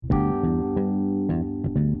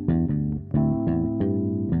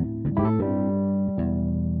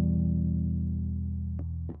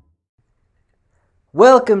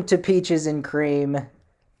Welcome to Peaches and Cream,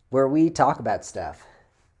 where we talk about stuff.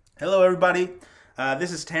 Hello, everybody.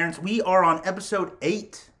 This is Terrence. We are on episode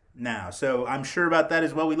 8 now, so I'm sure about that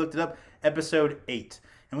as well. We looked it up, episode 8.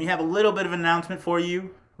 And we have a little bit of an announcement for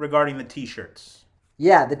you regarding the t-shirts.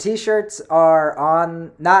 Yeah, the t-shirts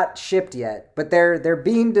are not shipped yet, but they're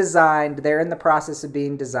being designed. They're in the process of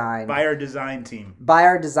being designed. By our design team.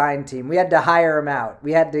 We had to hire them out.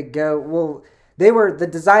 We had to go, the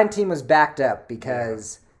design team was backed up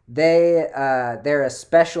because they're a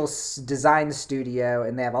special design studio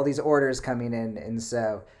and they have all these orders coming in, and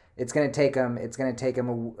so it's going to take them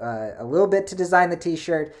a little bit to design the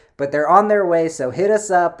t-shirt, but they're on their way. So hit us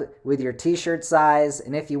up with your t-shirt size,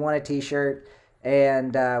 and if you want a t-shirt,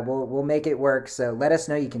 and we'll make it work. So let us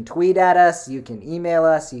know. You can tweet at us, you can email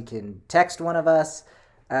us, you can text one of us.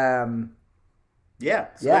 That's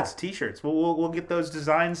t-shirts. We'll get those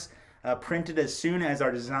designs printed as soon as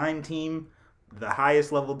our design team, the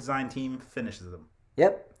highest level design team, finishes them.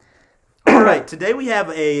 Yep. All right, today we have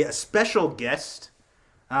a special guest.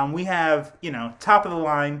 We have, top of the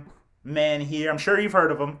line man here. I'm sure you've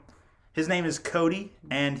heard of him. His name is Cody,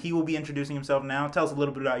 and he will be introducing himself now. Tell us a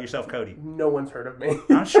little bit about yourself, Cody. No one's heard of me.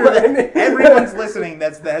 I'm sure that everyone's listening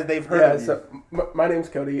that they've heard of you. So my name's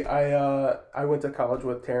Cody. I went to college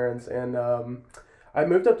with Terrence, and I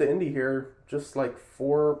moved up to Indy here just like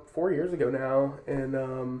four years ago now,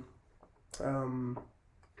 and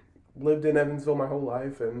lived in Evansville my whole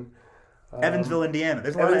life, and Evansville, Indiana.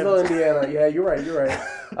 There's a lot Evansville, of Indiana. Yeah, you're right.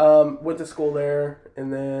 Went to school there,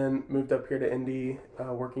 and then moved up here to Indy,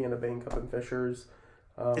 working in a bank up in Fishers.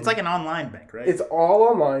 It's like an online bank, right? It's all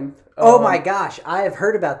online. Oh my gosh, I have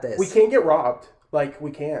heard about this. We can't get robbed. Like,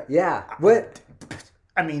 we can't. Yeah. What?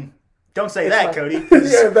 I mean, don't say that, Cody.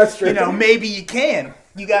 Yeah, that's true. Maybe you can.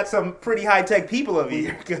 You got some pretty high-tech people over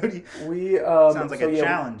here, Cody. Sounds like a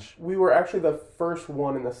challenge. We were actually the first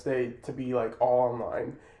one in the state to be like all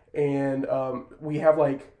online. And we have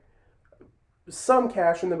like some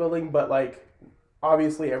cash in the building, but like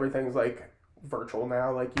obviously everything's like virtual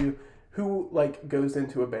now. Like who goes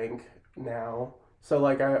into a bank now? So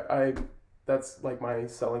like I that's like my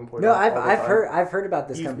selling point. No, I've heard about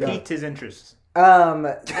this company. You piqued his interest.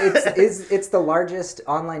 It's the largest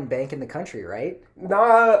online bank in the country, right?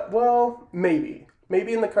 Well, maybe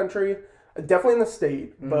in the country. Definitely in the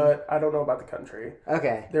state, but I don't know about the country.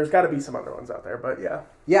 Okay. There's got to be some other ones out there, but yeah.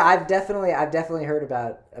 Yeah, I've definitely heard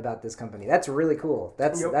about this company. That's really cool.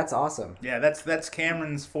 That's awesome. Yeah, that's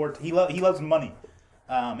Cameron's forte. He loves money,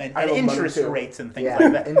 and interest rates and things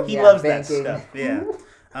like that. He loves banking. That stuff. Yeah.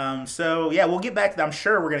 We'll get back to that. I'm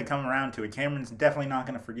sure we're going to come around to it. Cameron's definitely not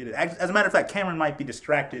going to forget it. As a matter of fact, Cameron might be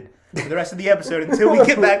distracted for the rest of the episode until we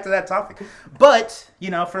get back to that topic. But,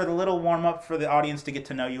 for the little warm-up for the audience to get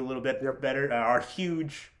to know you a little bit better, our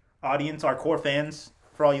huge audience, our core fans,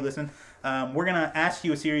 for all you listen, we're going to ask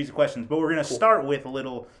you a series of questions. But we're going to start with a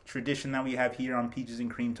little tradition that we have here on Peaches and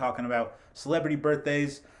Cream, talking about celebrity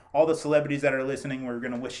birthdays. All the celebrities that are listening, we're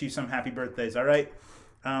going to wish you some happy birthdays, all right?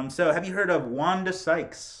 So have you heard of Wanda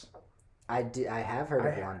Sykes? I have heard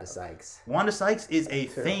of Wanda Sykes. Wanda Sykes is a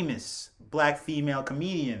famous black female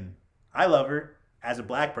comedian. I love her as a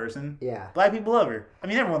black person. Yeah. Black people love her. I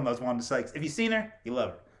mean, everyone loves Wanda Sykes. If you've seen her, you love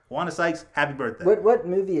her. Wanda Sykes, happy birthday. What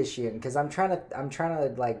movie is she in? Because I'm trying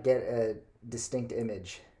to like get a distinct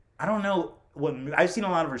image. I don't know what I've seen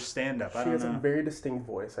a lot of her stand up. She has a very distinct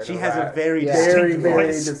voice. She has a very very distinct voice.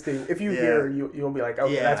 Very distinct. If you hear her, you'll be like,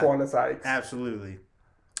 okay, that's Wanda Sykes. Absolutely.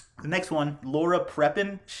 The next one, Laura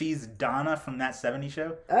Prepon. She's Donna from That 70s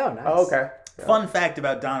Show. Oh, nice. Oh, okay. Yeah. Fun fact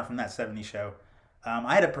about Donna from That 70s Show.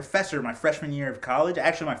 I had a professor my freshman year of college.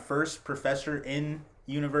 Actually, my first professor in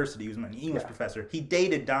university. He was my English professor. He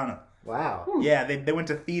dated Donna. Wow. Yeah, they went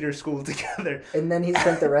to theater school together. And then he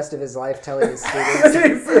spent the rest of his life telling his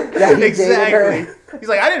students that he dated her. He's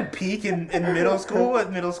like, I didn't peak in middle school.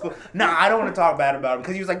 Nah, I don't want to talk bad about him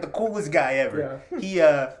because he was like the coolest guy ever.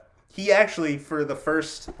 Yeah. He actually, for the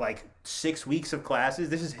first, 6 weeks of classes,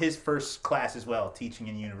 this is his first class as well, teaching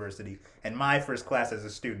in university, and my first class as a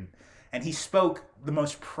student. And he spoke the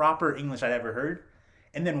most proper English I'd ever heard.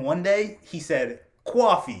 And then one day, he said,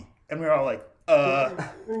 coffee. And we were all like,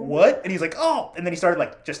 what? And he's like, oh. And then he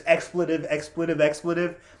started, just expletive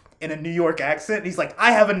in a New York accent. And he's like,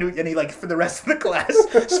 and he, for the rest of the class,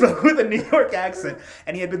 spoke with a New York accent.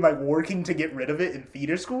 And he had been, working to get rid of it in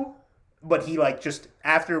theater school. But he, just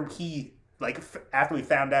after we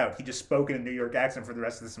found out, he just spoke in a New York accent for the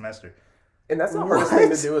rest of the semester. And that's the hardest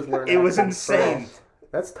thing to do is learn. It was insane.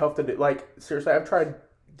 That's tough to do. Seriously, I've tried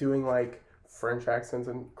doing, French accents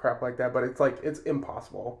and crap like that, but it's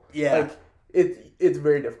impossible. Yeah. It's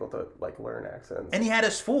very difficult to, learn accents. And he had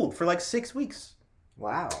us fooled for, 6 weeks.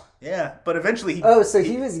 Wow. Yeah, but eventually he... Oh, so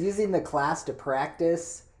he was using the class to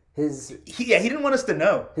practice his... He didn't want us to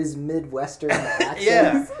know. His Midwestern accent?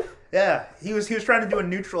 Yeah. Yeah, he was trying to do a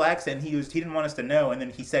neutral accent. He didn't want us to know, and then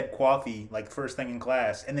he said coffee like first thing in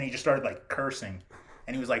class, and then he just started like cursing,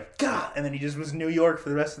 and he was like God, and then he just was New York for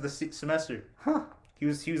the rest of the semester. Huh. He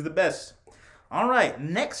was the best. All right,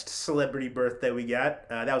 next celebrity birthday we got.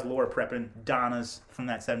 That was Laura Prepon, Donna's from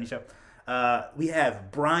that '70s show. We have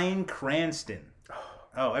Bryan Cranston.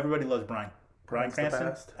 Oh, everybody loves Bryan. Bryan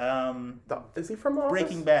Cranston. Is he from Office?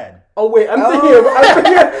 Breaking Bad. Oh wait, I'm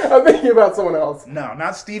thinking about someone else. No,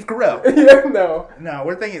 not Steve Carell. Yeah, no. No,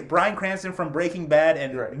 we're thinking Bryan Cranston from Breaking Bad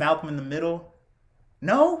and Malcolm in the Middle.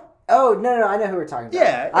 No? Oh, no, I know who we're talking about.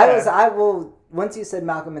 Yeah. Once you said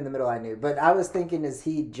Malcolm in the Middle, I knew. But I was thinking, is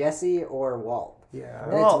he Jesse or Walt? Yeah.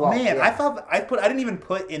 Oh, man. Yeah. I didn't even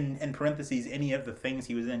put in parentheses any of the things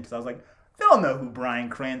he was in because I was like, they'll know who Bryan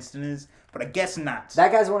Cranston is, but I guess not.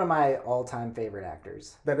 That guy's one of my all-time favorite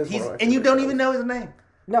actors. That is one of my and you favorite don't shows. even know his name.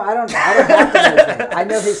 No, I don't have to know his name. I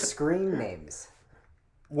know his screen names.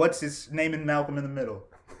 What's his name in Malcolm in the Middle?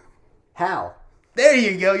 Hal. There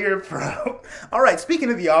you go. You're a pro. All right. Speaking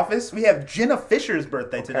of The Office, we have Jenna Fisher's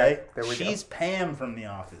birthday today. There we go. She's Pam from The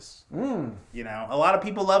Office. Mm. You know, a lot of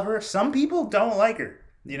people love her. Some people don't like her.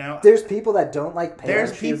 You know, there's people that don't like Pam.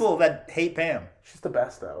 There's people that hate Pam. She's the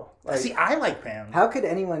best though. See, I like Pam. How could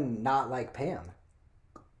anyone not like Pam?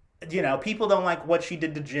 You know, people don't like what she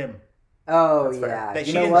did to Jim. Oh, That's yeah. fair.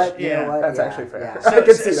 You know what? That's actually fair. Yeah. I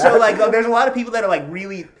can see that. So, like, there's a lot of people that are, like,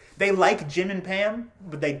 really... They like Jim and Pam,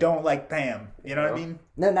 but they don't like Pam. You know what I mean?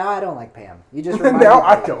 No, now I don't like Pam. You just reminded now me.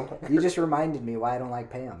 I don't. You just reminded me why I don't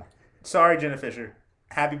like Pam. Sorry, Jenna Fisher.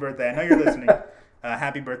 Happy birthday. I know you're listening.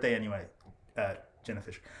 Happy birthday anyway, Jenna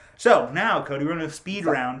Fisher. So, now, Cody, we're going to speed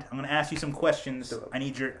round. I'm going to ask you some questions. I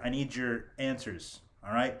need your answers.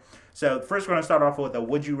 All right? So, first we're going to start off with a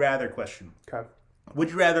would you rather question. Okay.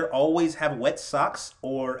 Would you rather always have wet socks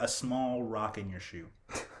or a small rock in your shoe?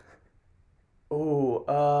 Ooh,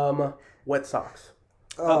 wet socks.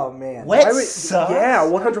 Oh, man. Wet socks? Yeah,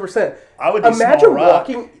 100%. I would do imagine small rock.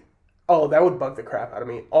 walking. Oh, that would bug the crap out of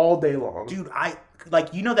me all day long. Dude,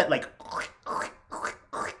 you know that like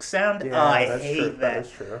sound? Yeah, I that's hate true. that. That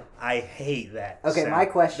is true. I hate that. Okay, sound, my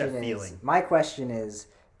question that is, feeling.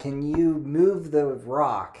 can you move the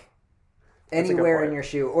rock anywhere in your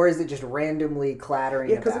shoe, or is it just randomly clattering?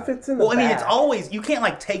 Yeah, because if it's in the I mean, back, it's always you can't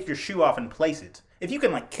like take your shoe off and place it. If you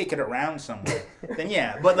can like kick it around somewhere, then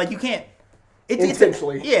yeah. But like you can't.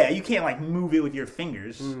 Intentionally. You can't like move it with your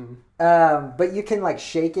fingers. But you can like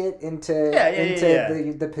shake it into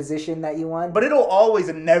the position that you want. But it'll always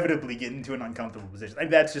inevitably get into an uncomfortable position. Like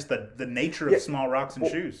that's just the nature of small rocks and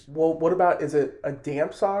shoes. Well, what about, is it a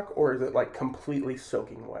damp sock or is it like completely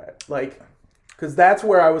soaking wet? Like, because that's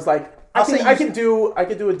where I was like, I could do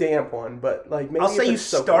a damp one, but like maybe I'll say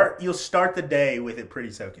you'll start the day with it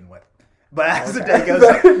pretty soaking wet. But as the day goes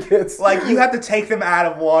on, like you have to take them out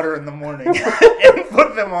of water in the morning and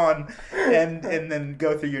put them on, and then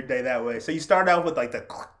go through your day that way. So you start out with like the,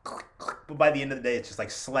 but by the end of the day, it's just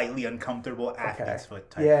like slightly uncomfortable athlete's foot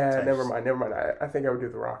type. Yeah, never mind. I think I would do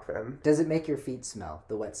the rock then. Does it make your feet smell,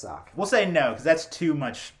 the wet sock? We'll say no because that's too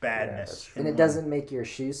much badness. And it doesn't make your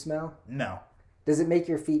shoes smell? No. Does it make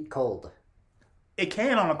your feet cold? It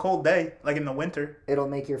can on a cold day, like in the winter. It'll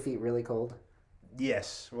make your feet really cold?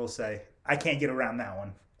 Yes, we'll say. I can't get around that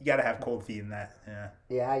one. You gotta have cold feet in that. Yeah.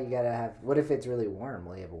 Yeah, you gotta have. What if it's really warm?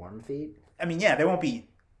 Will you have warm feet? I mean, yeah, they won't be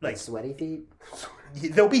like sweaty feet.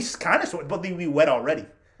 They'll be kind of sweaty, but they'll be wet already.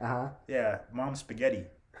 Yeah, mom's spaghetti.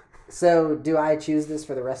 So, do I choose this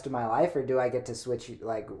for the rest of my life, or do I get to switch? You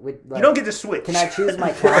don't get to switch. Can I choose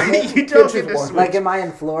my climate? You don't get to switch. Like, am I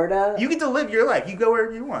in Florida? You get to live your life. You go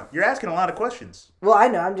wherever you want. You're asking a lot of questions. Well, I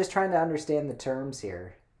know. I'm just trying to understand the terms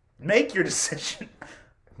here. Make your decision.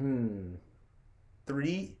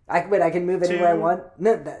 3. I can move anywhere I want.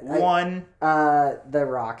 No, 1. The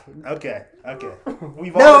rock. Okay. No. The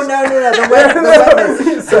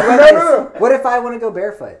wetness. No. What if I want to go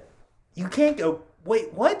barefoot? You can't go.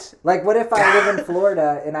 Wait, what? Like, what if I live in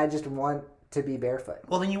Florida and I just want to be barefoot?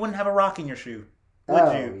 Well, then you wouldn't have a rock in your shoe,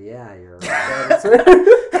 would you? Yeah, you're right.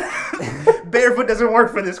 Barefoot doesn't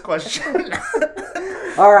work for this question.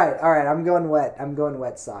 All right. I'm going wet. I'm going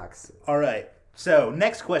wet socks. All right. So,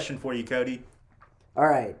 next question for you, Cody. All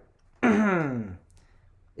right.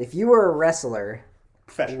 If you were a wrestler,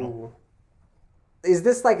 professional. Is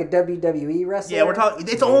this like a WWE wrestler? Yeah, we're talking.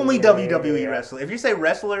 It's only WWE wrestler. If you say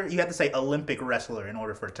wrestler, you have to say Olympic wrestler in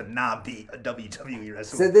order for it to not be a WWE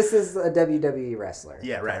wrestler. So this is a WWE wrestler.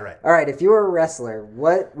 Yeah, right. All right. If you were a wrestler,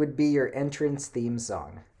 what would be your entrance theme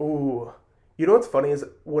song? Ooh, You know what's funny is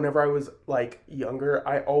whenever I was like younger,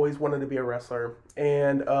 I always wanted to be a wrestler,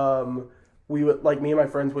 and we would like me and my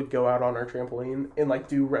friends would go out on our trampoline and like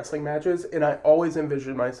do wrestling matches, and I always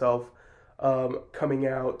envisioned myself coming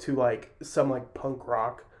out to like some like punk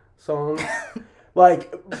rock song.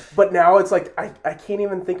 Like, but now it's like I can't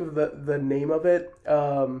even think of the name of it.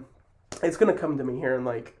 It's gonna come to me here in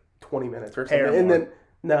like 20 minutes or something, Paramore. and then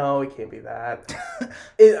no, it can't be that.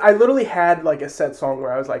 I literally had like a set song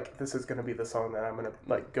where I was like, this is gonna be the song that I'm gonna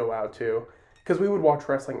like go out to, because we would watch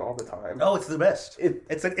wrestling all the time. Oh, it's the best.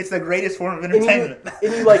 It's the greatest form of And entertainment.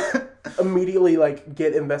 you like immediately like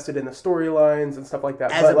get invested in the storylines and stuff like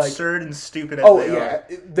that. As but, absurd and stupid as oh they yeah, are.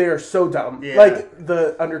 they are so dumb. Yeah. Like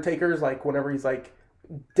the Undertaker's like whenever he's like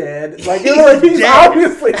dead, like you know, like he's dead.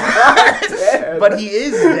 obviously not dead, But he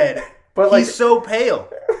is dead. But like, he's so pale.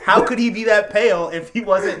 How could he be that pale if he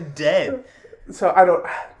wasn't dead? so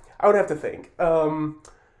I would have to think.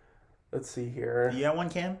 Let's see here. You got one,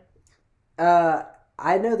 Cam?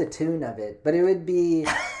 I know the tune of it, but it would be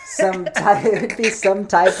some type. It would be some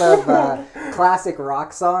type of classic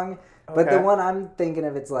rock song. But the one I'm thinking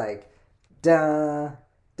of, it's like da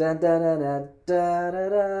da da da da da da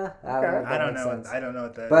da. I don't know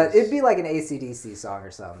what that but is. it'd be like an AC/DC song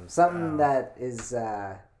or something. Something that is.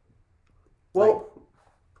 Well,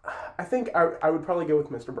 I think I would probably go with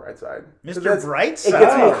Mr. Brightside. Mr. Brightside? It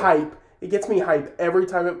gets me hype. It gets me hype every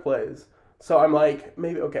time it plays. So I'm like,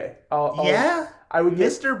 maybe, okay. Yeah? I would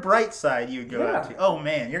get... Mr. Brightside you would go out to. Oh,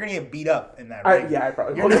 man. You're going to get beat up in that ring. Yeah, I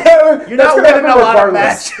probably You're will. not winning a lot of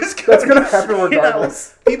matches. That's going to happen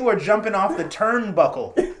regardless. People are jumping off the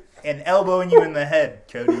turnbuckle and elbowing you in the head,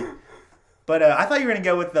 Cody. But I thought you were going to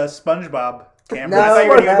go with the SpongeBob. Cameron. No, I thought you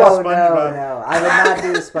were going to go with SpongeBob. no. I would not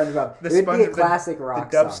do the SpongeBob. It would be a classic rock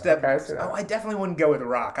the dubstep. song. Okay, I definitely wouldn't go with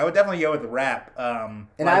rock. I would definitely go with rap.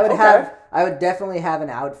 And I would definitely have an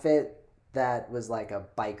outfit that was like a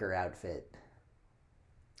biker outfit.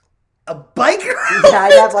 A biker? Yeah,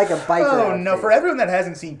 I'd have like a biker outfit. Oh, no. For everyone that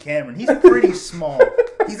hasn't seen Cameron, he's pretty small.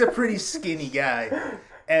 He's a pretty skinny guy.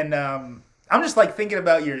 And I'm just like thinking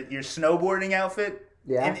about your snowboarding outfit.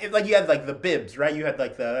 Yeah. And like you had like the bibs, right? You had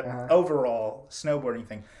like the overall snowboarding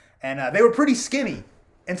thing. And they were pretty skinny.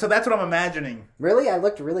 And so that's what I'm imagining. Really? I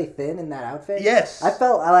looked really thin in that outfit? Yes. I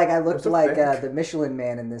felt like I looked like thick. the Michelin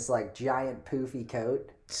Man in this like giant poofy coat.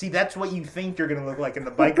 See, that's what you think you're gonna look like in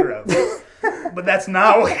the biker outfit, but that's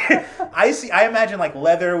not what I see. I imagine like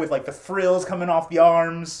leather with like the frills coming off the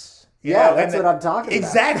arms. Yeah, that's what I'm talking about.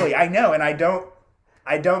 Exactly, I know, and I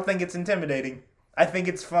don't think it's intimidating. I think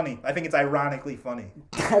it's funny. I think it's ironically funny.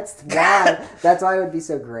 That's why it would be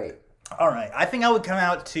so great. All right, I think I would come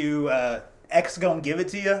out to X Gon' Give It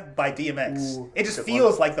To You by DMX. Ooh, it just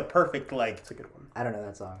feels like the perfect like. It's a good one. I don't know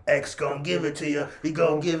that song. X gon' give it to you. He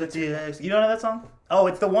gon' give it to you. You don't know that song? Oh,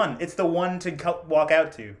 it's the one. It's the one to walk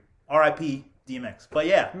out to. R.I.P. DMX. But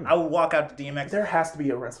yeah, I would walk out to DMX. There has to be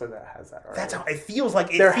a wrestler that has that. Already. That's how it feels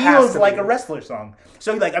like. It There feels has to like be. a wrestler song.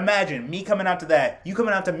 So like, imagine me coming out to that. You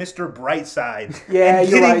coming out to Mr. Brightside. Yeah, and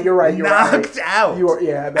you're getting right. You're knocked out.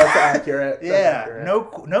 Yeah, that's accurate. That's Yeah,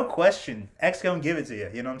 accurate. no question. X gon' give it to you.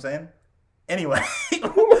 You know what I'm saying? Anyway,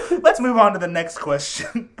 let's move on to the next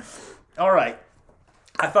question. All right.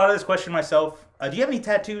 I thought of this question myself. Do you have any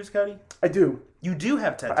tattoos, Cody? I do. You do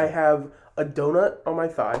have tattoos. I have a donut on my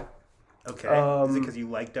thigh. Okay. Is it because you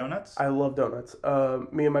like donuts? I love donuts.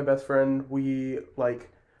 Me and my best friend, we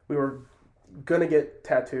were gonna get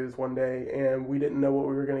tattoos one day, and we didn't know what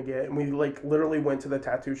we were gonna get, and we like literally went to the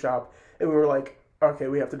tattoo shop, and we were like, okay,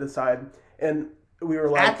 we have to decide, and we were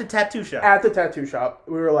like at the tattoo shop. At the tattoo shop,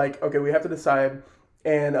 we were like, okay, we have to decide,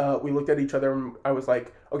 and we looked at each other, and I was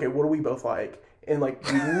like, okay, what do we both like? And like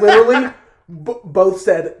we literally both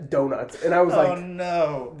said donuts, and I was oh like,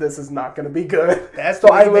 no, this is not gonna be good. That's so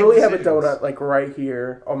the way I you make literally have a decisions. donut like right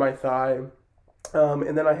here on my thigh,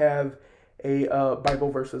 and then I have a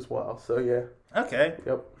Bible verse as well. So yeah. Okay.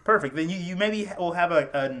 Yep. Perfect. Then you maybe will have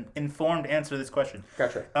an informed answer to this question.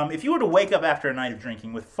 Gotcha. If you were to wake up after a night of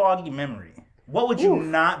drinking with foggy memory, what would you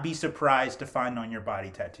not be surprised to find on your body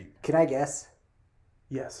tattooed? Can I guess?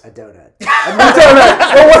 Yes. A donut. Another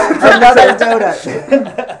Another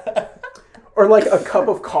donut. Or like a cup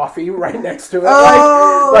of coffee right next to it.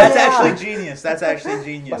 Oh, That's yeah. actually genius. That's actually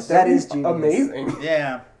genius. That is genius. Amazing.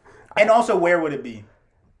 Yeah. And also, where would it be?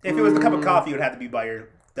 If it was a cup of coffee, it would have to be by your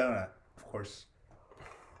donut, of course.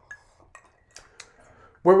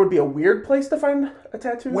 Where would be a weird place to find a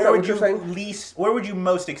tattoo? Is Where that would what you're saying? Where would you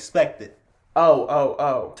most expect it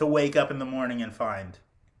Oh. to wake up in the morning and find?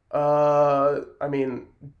 I mean,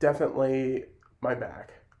 definitely my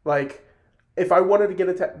back. Like, if I wanted to get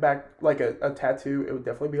a tattoo, it would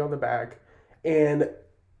definitely be on the back. And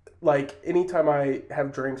like anytime I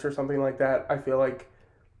have drinks or something like that, I feel like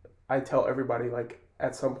I tell everybody like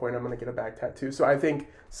at some point I'm gonna get a back tattoo. So I think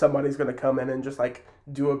somebody's gonna come in and just like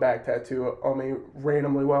do a back tattoo on me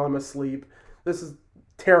randomly while I'm asleep. This is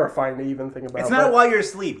terrifying to even think about. It's not while you're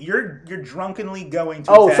asleep. You're drunkenly going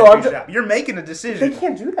to a tattoo shop. You're making a decision. They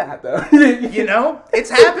can't do that though. You know,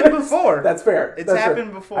 it's happened before. That's fair. It's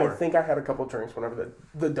happened before. I think I had a couple drinks whenever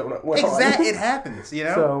the donut went Exactly, on. it happens. You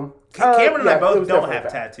know. So Cameron and I both don't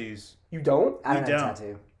have tattoos. You don't? I don't have a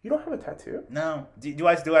tattoo. You don't have a tattoo? No. Do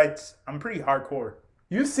I? I'm pretty hardcore.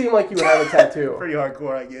 You seem like you would have a tattoo. Pretty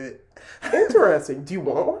hardcore. I get it. Interesting. Do you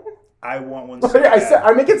want one? I want one. So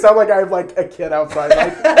I make it sound like I have like a kid outside.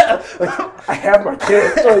 Like I have my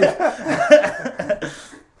kid.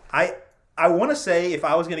 Like. I want to say if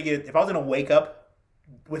I was gonna wake up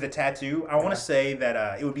with a tattoo, I want to say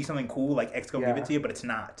that it would be something cool like X gonna give it to you, but it's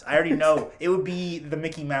not. I already know it would be the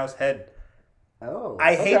Mickey Mouse head. Oh.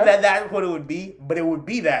 I hate that that's what it would be, but it would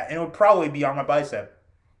be that, and it would probably be on my bicep,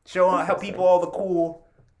 showing how people all the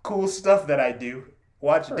cool stuff that I do.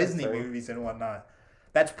 Watch Disney movies and whatnot.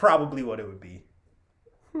 That's probably what it would be.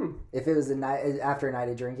 If it was after a night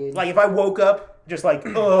of drinking? Like if I woke up just like,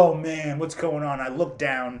 oh man, what's going on? I look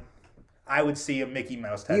down, I would see a Mickey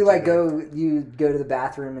Mouse tattoo. You go to the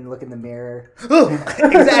bathroom and look in the mirror.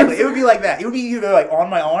 Exactly. It would be like that. It would be either like on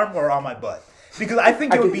my arm or on my butt. Because I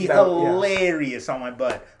think it would be hilarious on my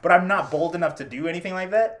butt. But I'm not bold enough to do anything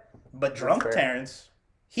like that. But drunk Terrence,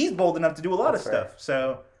 he's bold enough to do a lot of stuff.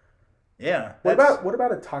 So yeah. What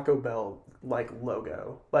about a Taco Bell like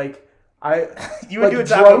logo? Like you would do a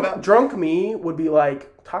Taco Bell? Drunk me would be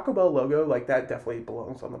like Taco Bell logo, like that definitely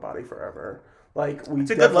belongs on the body forever. Like we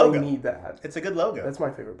definitely need that. It's a good logo. That's my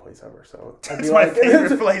favorite place ever. So I'd be my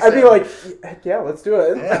favorite place. I'd be like, heck yeah, let's do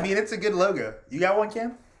it. Yeah, I mean it's a good logo. You got one,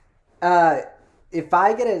 Cam? If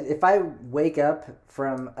I wake up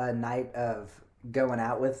from a night of going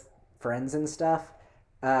out with friends and stuff,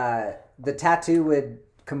 the tattoo would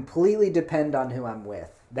completely depend on who I'm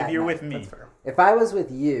with. If you're with me. If I was with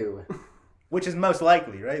you. Which is most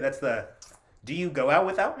likely, right? Do you go out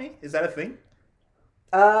without me? Is that a thing?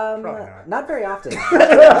 Not very often.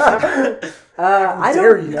 I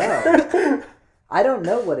don't know. I don't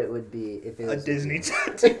know what it would be if it was a Disney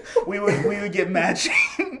tattoo. We would get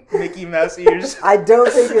matching Mickey Mouse ears. I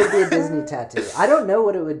don't think it would be a Disney tattoo. I don't know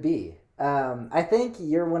what it would be. I think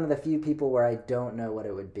you're one of the few people where I don't know what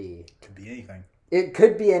it would be. Could be anything. It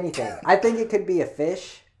could be anything. I think it could be a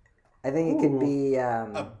fish. I think it could be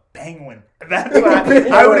a penguin. That's what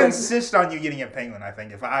I would insist on you getting a penguin. I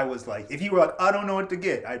think if you were like, I don't know what to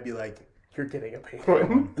get, I'd be like, you're getting a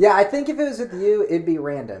penguin. Yeah, I think if it was with you, it'd be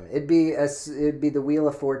random. It'd be the Wheel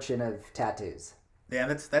of Fortune of tattoos. Yeah,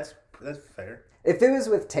 that's fair. If it was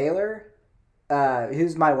with Taylor,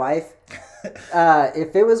 who's my wife,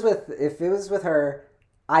 if it was with her,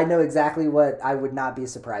 I know exactly what I would not be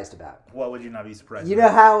surprised about. What would you not be surprised about? You know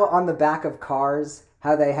how on the back of cars,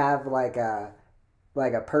 how they have like a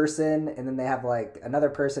person, and then they have like another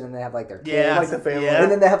person, and they have like their kids, like the family, and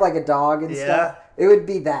then they have like a dog and stuff. It would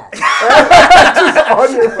be that. Just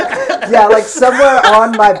on your back. Yeah, like somewhere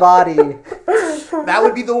on my body. That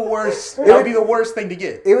would be the worst. That would be the worst thing to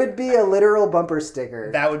get. It would be a literal bumper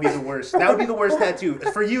sticker. That would be the worst. That would be the worst tattoo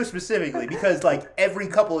for you specifically, because like every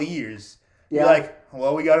couple of years, you're like,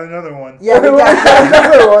 well, we got another one. Yeah, we got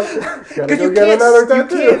another one. Because you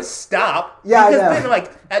can't stop. Yeah, because I know. Then,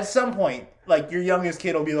 like, at some point, like, your youngest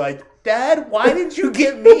kid will be like, Dad, why did you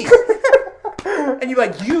get me? And you're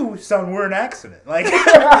like, you, son, were an accident. Like,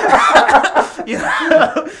 you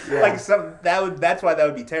know? Like, that's why that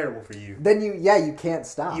would be terrible for you. Then you can't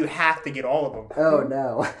stop. You have to get all of them. Oh,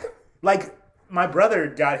 no. Like, my brother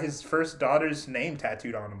got his first daughter's name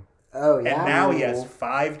tattooed on him. Oh, yeah. And now he has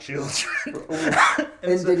 5 children.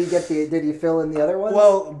 And so, did he fill in the other ones?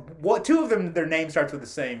 Well, 2 of them, their name starts with the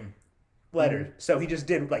same letter. So he just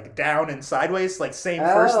did like down and sideways, like same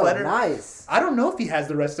first letter. Nice. I don't know if he has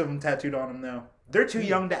the rest of them tattooed on him though. They're too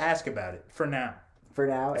young to ask about it for now. And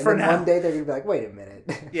then one day they're gonna be like, wait a minute.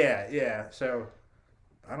 Yeah. So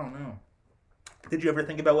I don't know. Did you ever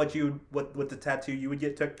think about what the tattoo you would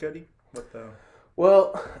get, Cody?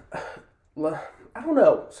 Well, I don't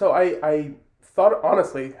know. So I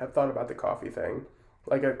honestly have thought about the coffee thing,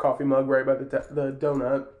 like a coffee mug right by the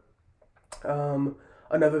donut.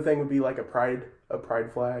 Another thing would be like a pride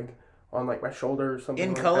flag on like my shoulder or something.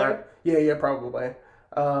 In like color? That. Yeah, probably.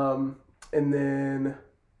 And then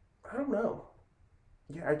I don't know.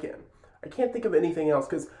 Yeah, I can't think of anything else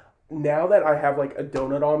because now that I have like a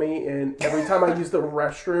donut on me, and every time I use the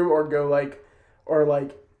restroom or go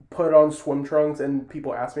or put on swim trunks and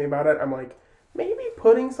people ask me about it, I'm like, maybe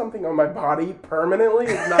putting something on my body permanently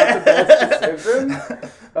is not the best decision.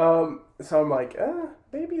 So I'm like,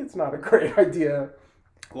 maybe it's not a great idea.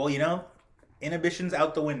 Well, inhibition's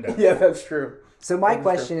out the window. Yeah, that's true. So my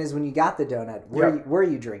question is, when you got the donut, were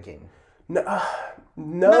you drinking? No,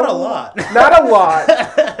 Not a lot. Not a lot.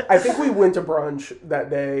 I think we went to brunch that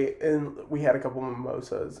day and we had a couple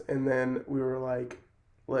mimosas, and then we were like,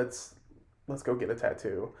 let's go get a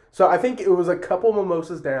tattoo. So I think it was a couple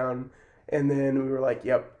mimosas down, and then we were like,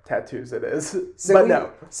 yep, tattoos it is.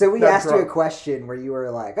 So we asked you a question where you were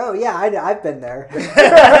like, oh yeah, I've been there.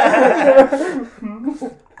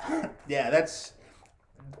 Yeah, that's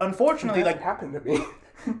unfortunately that happened to me.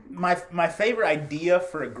 My favorite idea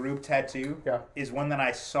for a group tattoo Yeah. is one that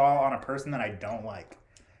I saw on a person that I don't like.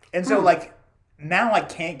 And so like now I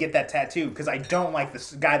can't get that tattoo because I don't like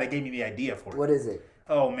this guy that gave me the idea for it. What is it?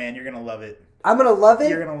 Oh man, you're gonna love it. I'm gonna love it?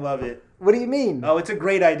 You're gonna love it. What do you mean? Oh, it's a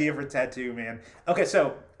great idea for a tattoo, man. Okay,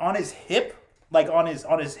 so on his hip, like on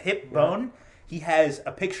his hip bone, he has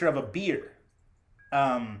a picture of a beer,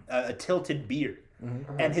 a tilted beer.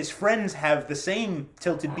 Mm-hmm. And his friends have the same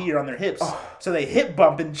tilted beer on their hips. So they hip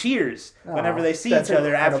bump and cheers whenever they see each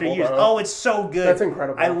other after years. Though. Oh, it's so good. That's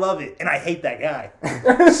incredible. I love it. And I hate that guy.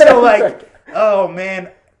 So like, oh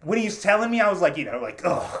man. When he was telling me, I was like,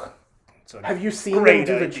 oh. So have you seen him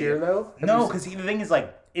do the cheer though? No, because the thing is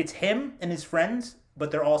like, it's him and his friends,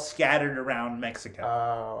 but they're all scattered around Mexico.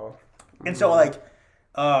 Oh. And so like,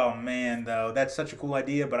 oh man, though, that's such a cool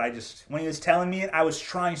idea. But when he was telling me it, I was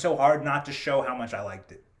trying so hard not to show how much I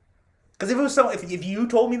liked it. Because if you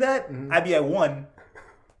told me that, I'd be like, one,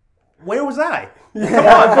 where was I?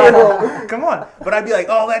 Come on. But I'd be like,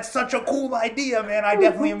 oh, that's such a cool idea, man. I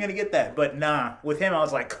definitely am gonna get that. But nah, with him, I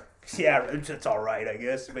was like, yeah, it's all right, I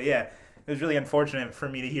guess. But yeah, it was really unfortunate for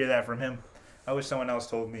me to hear that from him. I wish someone else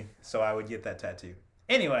told me so I would get that tattoo.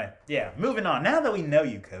 Anyway, yeah, moving on. Now that we know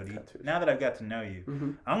you, Cody, now that I've got to know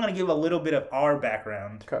you, I'm going to give a little bit of our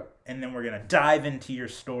background, and then we're going to dive into your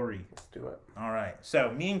story. Let's do it. All right.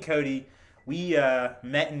 So me and Cody, we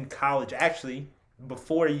met in college. Actually,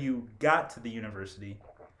 before you got to the university,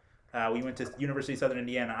 we went to University of Southern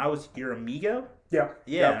Indiana. I was your amigo.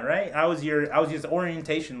 Yeah, right? I was his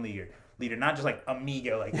orientation leader, not just like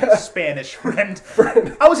amigo, like Spanish friend.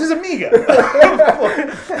 I was his amigo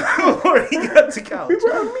before he got to college.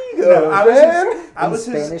 We were amigos, I was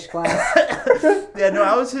his Spanish class.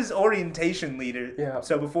 I was his orientation leader. Yeah.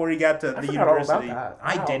 So before he got to the university,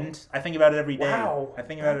 I didn't. I think about it every day. Wow. I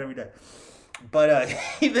think about it every day. But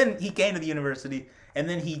he came to the university, and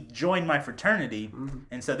then he joined my fraternity,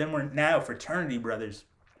 and so then we're now fraternity brothers.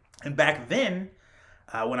 And back then,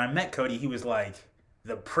 when I met Cody, he was like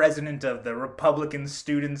the president of the Republican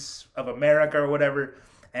Students of America or whatever.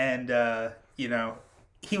 And,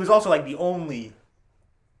 he was also like the only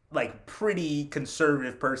like pretty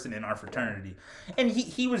conservative person in our fraternity. And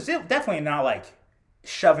he was definitely not like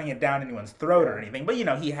shoving it down anyone's throat or anything. But,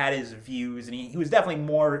 he had his views, and he was definitely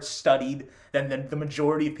more studied than the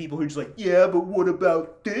majority of people who are just like, yeah, but what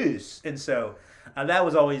about this? And so that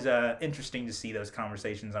was always interesting to see those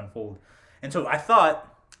conversations unfold. And so I thought,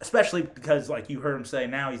 especially because, like you heard him say,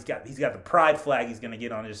 now he's got the pride flag he's gonna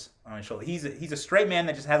get on his shoulder. He's a straight man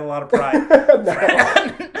that just has a lot of pride.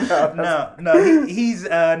 No, he's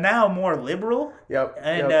now more liberal. Yep.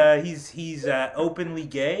 And he's openly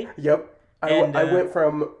gay. Yep. I went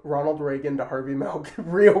from Ronald Reagan to Harvey Milk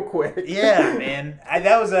real quick. Yeah, man.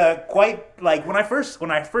 That was quite like when I first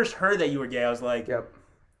heard that you were gay, I was like,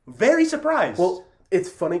 very surprised. Well, it's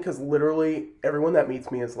funny because literally everyone that meets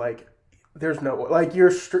me is like, there's no way. Like,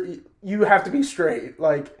 you have to be straight.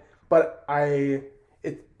 Like, but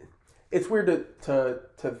it's weird to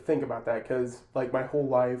think about that because, like, my whole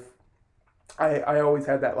life, I always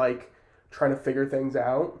had that, like, trying to figure things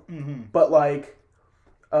out. Mm-hmm. But, like,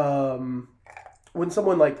 when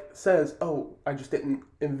someone, like, says, oh, I just didn't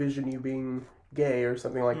envision you being gay or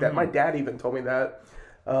something like that. My dad even told me that.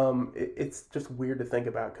 It's just weird to think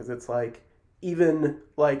about because it's, like, even,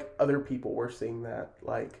 like, other people were seeing that,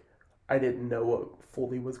 like, I didn't know what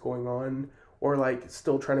fully was going on or like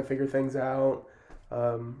still trying to figure things out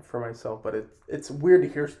for myself. But it's weird to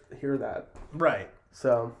hear that. Right.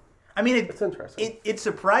 So, I mean, it's interesting. It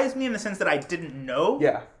surprised me in the sense that I didn't know.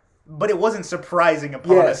 Yeah. But it wasn't surprising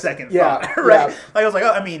upon a second thought. Right. Yeah. Like I was like,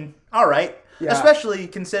 oh, I mean, all right. Yeah. Especially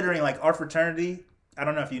considering like our fraternity. I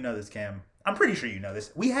don't know if you know this, Cam. I'm pretty sure you know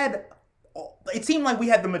this. It seemed like we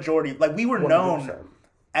had the majority. Like we were 100%. Known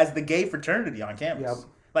as the gay fraternity on campus. Yep.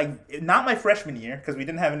 Like, not my freshman year, because we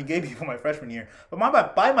didn't have any gay people my freshman year,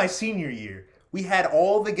 but by my senior year, we had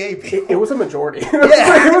all the gay people. It was a majority.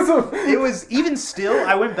 It was even still.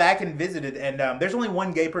 I went back and visited, and there's only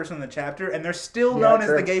one gay person in the chapter, and they're still known as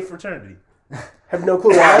the gay fraternity. Have no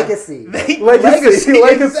clue why. Legacy. Legacy.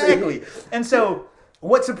 Exactly. And so,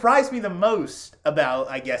 what surprised me the most about,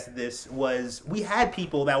 I guess, this was we had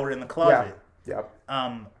people that were in the closet. Yeah.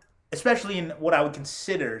 Especially in what I would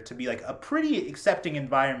consider to be like a pretty accepting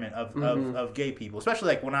environment of gay people. Especially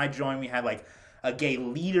like when I joined, we had like a gay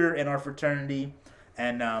leader in our fraternity,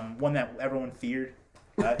 and one that everyone feared.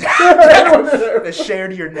 That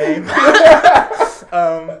shared your name.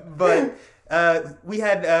 But we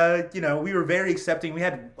had, we were very accepting. We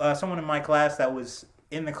had someone in my class that was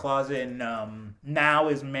in the closet and now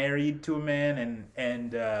is married to a man,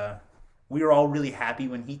 and we were all really happy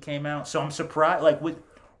when he came out. So I'm surprised. Like,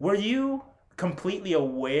 were you completely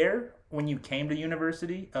aware when you came to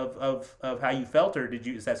university of how you felt, or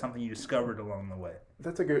is that something you discovered along the way?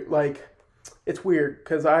 That's a good, it's weird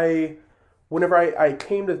because whenever I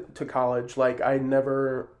came to college, I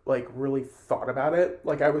never really thought about it.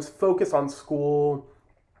 I was focused on school,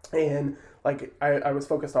 and I was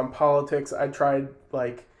focused on politics. I tried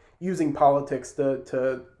using politics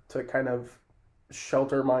to kind of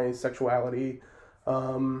shelter my sexuality,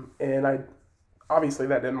 and obviously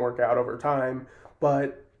that didn't work out over time,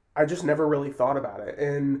 but I just never really thought about it.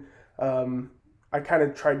 And I kind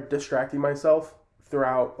of tried distracting myself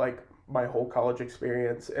throughout my whole college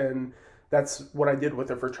experience. And that's what I did with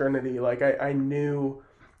the fraternity. I knew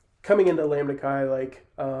coming into Lambda Chi,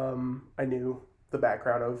 I knew the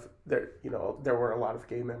background of there were a lot of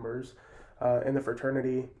gay members in the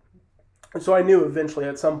fraternity. And so I knew eventually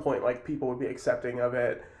at some point, people would be accepting of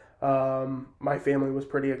it. My family was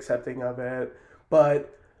pretty accepting of it,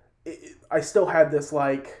 but I still had this,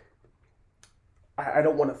 I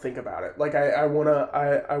don't want to think about it. I want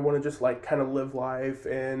to just kind of live life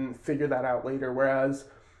and figure that out later. Whereas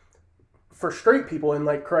for straight people, and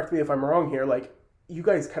correct me if I'm wrong here, you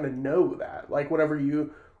guys kind of know that, whenever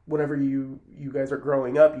you guys are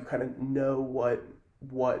growing up, you kind of know what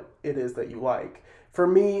it is that you like. For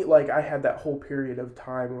me, I had that whole period of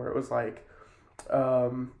time where it was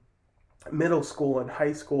middle school and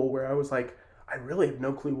high school where I was I really have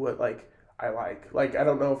no clue what I like. I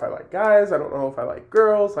don't know if I like guys. I don't know if I like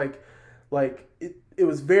girls. It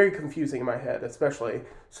was very confusing in my head, especially.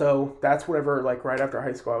 So that's whenever, right after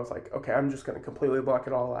high school, I was okay, I'm just going to completely block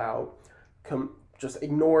it all out. Just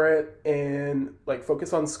ignore it and,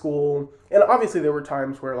 focus on school. And obviously there were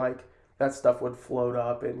times where, that stuff would float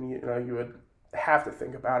up and, you would have to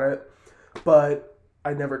think about it. But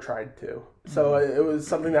I never tried to. So it was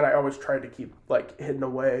something that I always tried to keep, hidden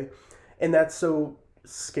away. And that's so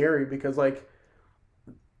scary because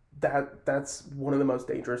that's one of the most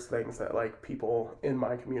dangerous things that people in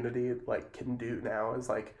my community can do now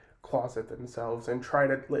is closet themselves and try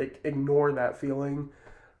to ignore that feeling.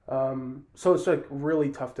 So it's really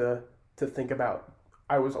tough to think about.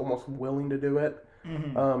 I was almost willing to do it,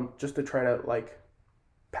 just to try to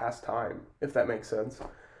pass time, if that makes sense.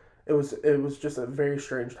 It was just a very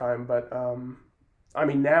strange time, but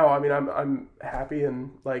now I'm happy,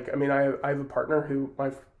 and I have a partner who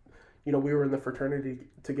we were in the fraternity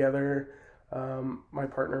together. My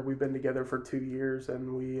partner, we've been together for 2 years,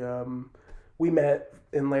 and we met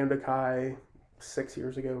in Lambda Chi 6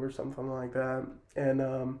 years ago or something like that,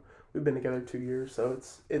 and we've been together 2 years. So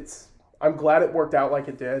it's I'm glad it worked out like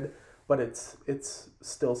it did, but it's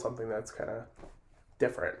still something that's kind of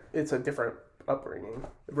different. It's a different upbringing,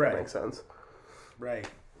 if that makes sense. Right.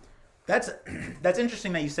 That's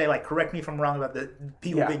interesting that you say, correct me if I'm wrong about the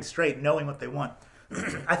people being straight, knowing what they want.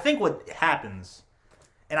 I think what happens,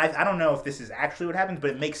 and I don't know if this is actually what happens, but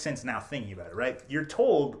it makes sense now thinking about it, right? You're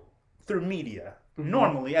told through media,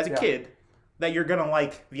 normally, as a kid, that you're going to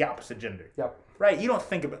like the opposite gender. Yep. Right? You don't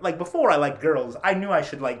think about before I liked girls, I knew I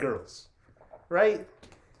should like girls. Right?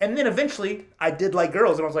 And then eventually, I did like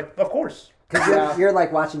girls, and I was like, of course. Because you're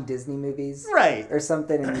watching Disney movies. Right. Or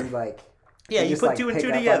something, and you put two and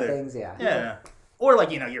two together. Things, yeah. Or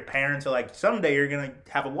your parents are someday you're gonna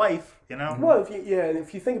have a wife, Well,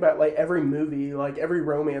 if you think about every movie, every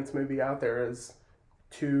romance movie out there is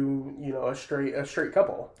to a straight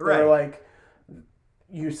couple. Right. They're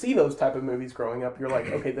you see those type of movies growing up. You're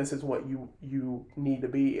okay, this is what you need to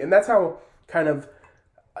be, and that's how kind of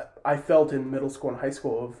I felt in middle school and high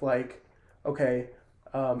school of okay.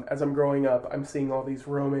 As I'm growing up, I'm seeing all these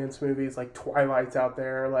romance movies, Twilight's out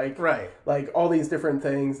there, all these different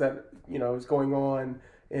things that is going on,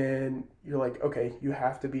 and you're okay, you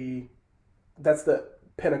have to be. That's the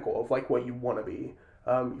pinnacle of what you want to be.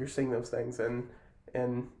 You're seeing those things, and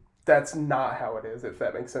that's not how it is, if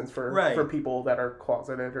that makes sense, for Right. for people that are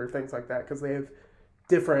closeted or things like that, because they have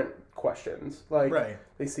different questions. Like, Right.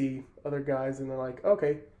 they see other guys and they're like,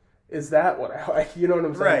 okay, is that what I like? You know what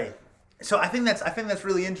I'm saying? Right. So I think that's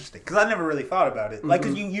really interesting because I never really thought about it. Like,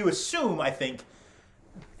 because you assume, I think,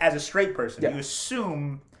 as a straight person, you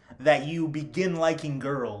assume that you begin liking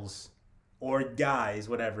girls or guys,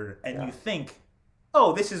 whatever, and you think,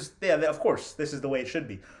 oh, this is, of course, this is the way it should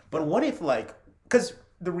be. But what if, like, because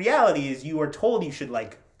the reality is you are told you should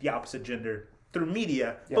like the opposite gender through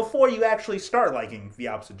media before you actually start liking the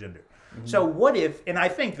opposite gender. So what if, and I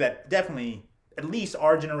think that definitely, at least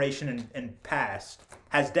our generation and past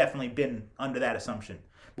has definitely been under that assumption.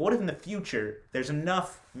 But what if in the future there's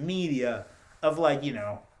enough media of, like, you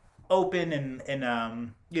know, open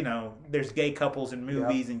and you know, there's gay couples in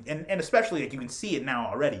movies and especially, like, you can see it now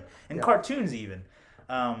already in cartoons even.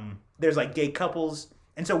 There's like gay couples,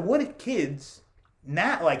 and so what if kids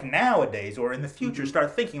nowadays or in the future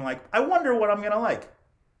start thinking like, I wonder what I'm gonna like.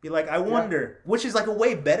 Be like, I wonder, which is like a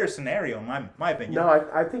way better scenario in my opinion. No,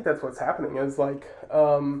 I think that's what's happening is like,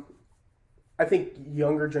 I think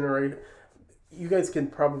younger generation, you guys can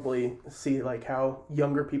probably see like how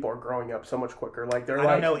younger people are growing up so much quicker. Like I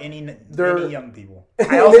don't know any young people.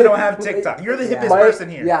 I also don't have TikTok. You're the hippest person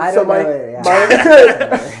here. Yeah, I don't know.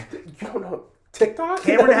 You don't know TikTok?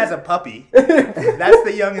 Cameron has a puppy. That's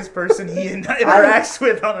the youngest person he interacts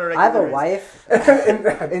with on a regular basis. I have a wife,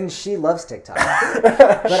 and she loves TikTok.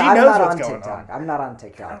 But She I'm knows not what's on going TikTok. on. I'm not on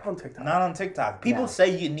TikTok. Not on TikTok. People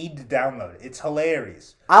say you need to download it. It's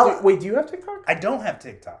hilarious. Wait, do you have TikTok? I don't have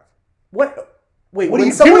TikTok. What? Wait, what do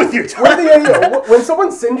you do with your time? When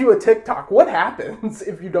someone sends you a TikTok, what happens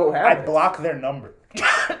if you don't have it? I block their number.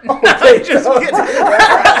 Okay, Just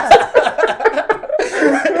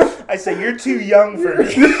I say, you're too young for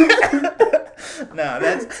me. No,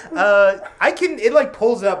 that's it like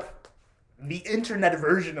pulls up the internet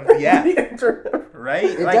version of the app. Right?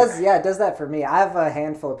 It does that for me. I have a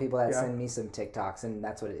handful of people that send me some TikToks, and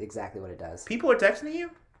that's exactly what it does. People are texting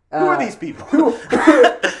you? Who are these people?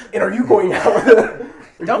 And are you going out with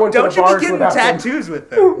Don't you be getting tattoos with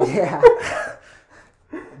them? Yeah.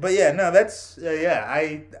 But yeah, no, that's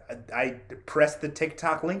I press the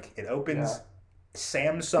TikTok link. It opens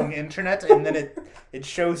Samsung Internet, and then it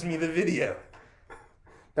shows me the video.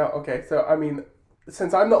 No, okay, so I mean,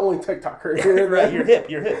 since I'm the only TikToker here, right? You're hip.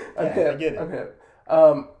 I'm hip. I get it. I'm hip.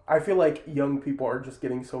 I feel like young people are just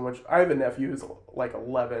getting so much. I have a nephew who's like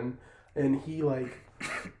 11, and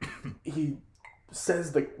he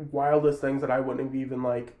says the wildest things that I wouldn't have even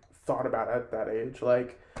like thought about at that age.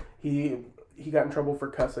 Like he got in trouble for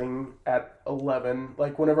cussing at 11.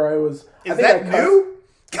 Like whenever I was, is that new?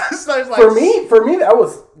 For me,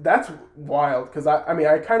 that's wild because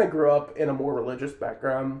I kind of grew up in a more religious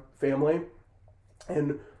background family,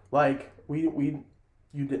 and like you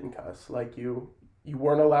didn't cuss, like you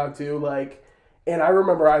weren't allowed to, like, and I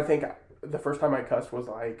remember I think the first time I cussed was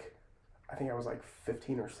like, I think I was like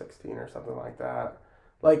 15 or 16 or something like that,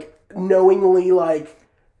 like knowingly like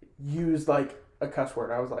used like a cuss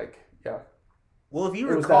word. I was like, yeah. Well, if you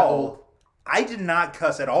recall, I did not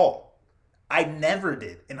cuss at all. I never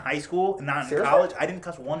did in high school, not in Seriously? college. I didn't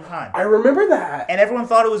cuss one time. I remember that. And everyone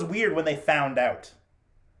thought it was weird when they found out.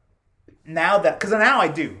 Because now I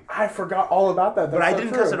do. I forgot all about that. But I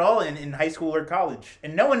didn't cuss at all in high school or college.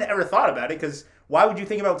 And no one ever thought about it, because why would you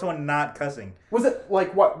think about someone not cussing? Was it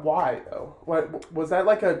like, why though? What was that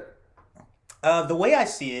like a... The way I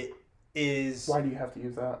see it is... Why do you have to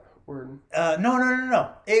use that word?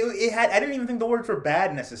 No. I didn't even think the words were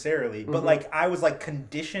bad necessarily, but like I was like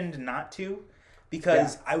conditioned not to,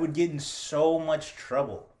 because I would get in so much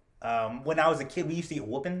trouble. When I was a kid, we used to get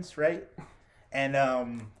whoopings, right?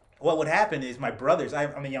 And what would happen is my brothers,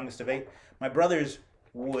 I'm the youngest of 8, my brothers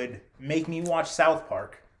would make me watch South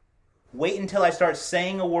Park, wait until I start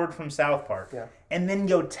saying a word from South Park, and then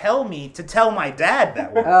go tell me to tell my dad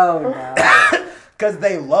that word. Oh no. Because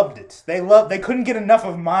they loved it. They couldn't get enough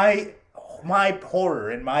of my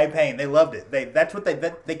horror and my pain. They loved it. They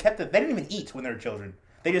kept it. They didn't even eat when they were children.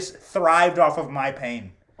 They just thrived off of my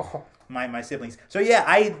pain. Oh. My siblings. So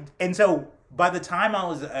yeah, so by the time I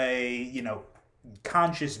was a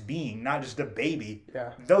conscious being, not just a baby,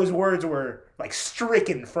 those words were like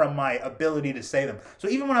stricken from my ability to say them. So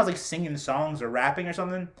even when I was like singing songs or rapping or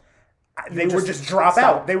something, they would just drop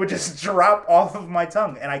out. They would just drop off of my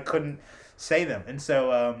tongue, and I couldn't say them. And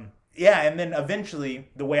so and then eventually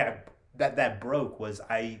the way that broke was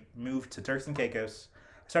I moved to Turks and Caicos.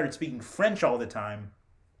 I started speaking French all the time,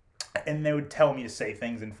 and they would tell me to say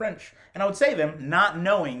things in French, and I would say them not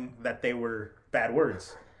knowing that they were bad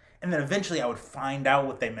words. And then eventually I would find out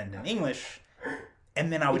what they meant in English,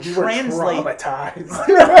 and then I would You translate. were traumatized.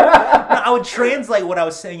 I would translate what I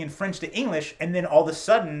was saying in French to English, and then all of a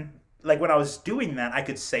sudden, like when I was doing that, I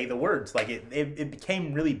could say the words. Like it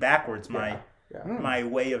became really backwards my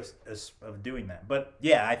way of doing that. But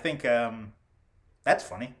yeah, I think that's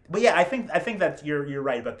funny. But yeah, I think that you're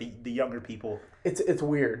right about the younger people. It's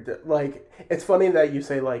weird. Like it's funny that you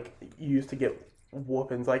say like you used to get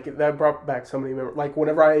whoopings. Like that brought back so many memories. Like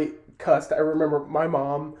whenever I cussed, I remember my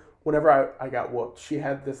mom. Whenever I got whooped, she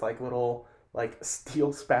had this like little like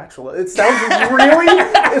steel spatula. It sounds really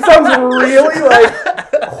like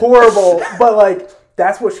horrible, but like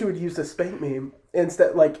that's what she would use to spank me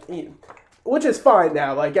instead. Like, which is fine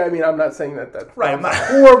now. Like, I mean, I'm not saying that that's right. I'm not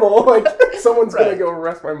horrible. Like, someone's gonna go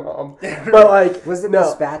arrest my mom. But like, was it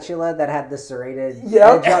the spatula that had the serrated edge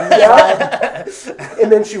yep. on the side?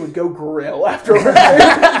 And then she would go grill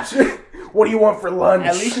afterwards. What do you want for lunch?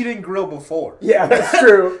 At least you didn't grill before. Yeah, that's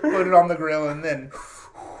true. Put it on the grill and then,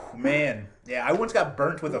 man, yeah, I once got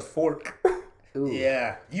burnt with a fork. Ooh.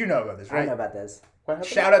 Yeah, you know about this, right? I know about this.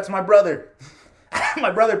 Shout out to my brother. My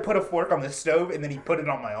brother put a fork on the stove and then he put it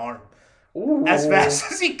on my arm. Ooh. As fast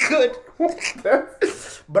as he could.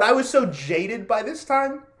 But I was so jaded by this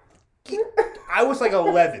time. I was like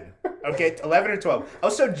 11. Okay, 11 or 12. I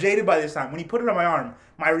was so jaded by this time. When he put it on my arm,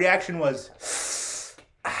 my reaction was,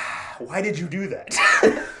 why did you do that?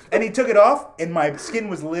 And he took it off, and my skin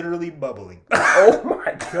was literally bubbling. Oh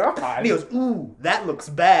my god. And he goes, ooh, that looks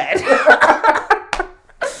bad.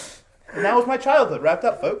 And that was my childhood wrapped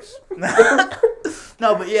up, folks.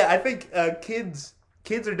 No, but yeah, I think kids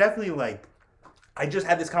are definitely like, I just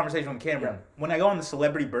had this conversation with Cameron. Yeah. When I go on the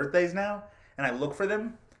celebrity birthdays now, and I look for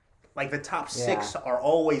them, like the top 6 are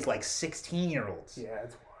always like 16-year-olds. Yeah,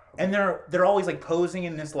 it's wild. And they're always like posing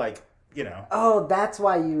in this like, you know. Oh, that's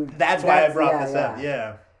why I brought this up.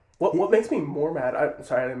 Yeah. What makes me more mad?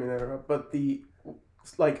 Sorry, I didn't mean to interrupt. But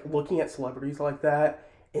like looking at celebrities like that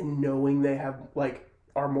and knowing they have like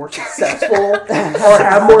are more successful or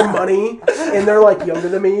have more money and they're like younger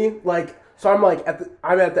than me. Like so, I'm like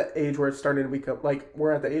I'm at the age where it's starting to become like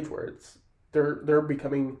we're at the age where they're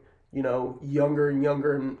becoming younger and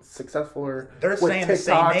younger and successful. They're with saying TikToks the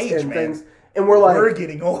same age, and man. Things. And we're like we're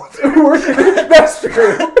getting older. That's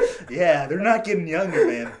true. Yeah, they're not getting younger,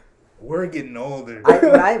 man. We're getting older.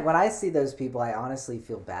 When I see those people, I honestly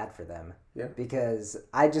feel bad for them. Yeah. Because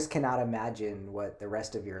I just cannot imagine what the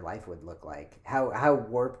rest of your life would look like. How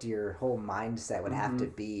warped your whole mindset would have to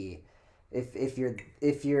be if you're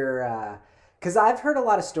because I've heard a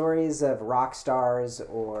lot of stories of rock stars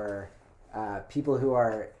or people who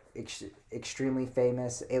are extremely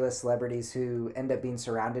famous A-list celebrities who end up being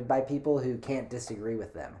surrounded by people who can't disagree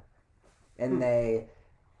with them. And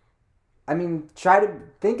try to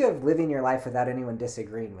think of living your life without anyone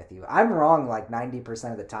disagreeing with you. I'm wrong like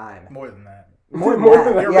 90% of the time. More than that. More than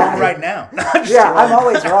that. You're wrong right now. I'm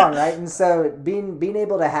always wrong, right? And so being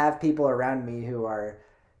able to have people around me who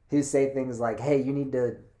say things like, hey, you need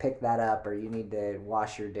to pick that up, or you need to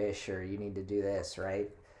wash your dish, or you need to do this, right?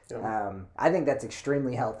 Yeah. I think that's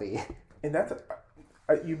extremely healthy. And that's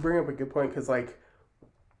you bring up a good point because like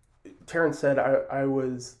Terrence said, I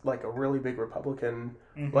was like a really big Republican,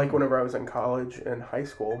 like whenever I was in college and high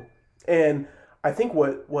school. And I think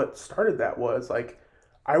what started that was like,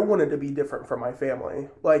 I wanted to be different from my family.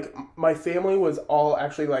 Like my family was all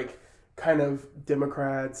actually like kind of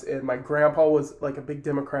Democrats, and my grandpa was like a big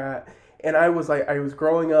Democrat. And I was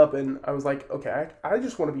growing up and I was like, okay, I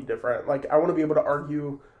just want to be different. Like I want to be able to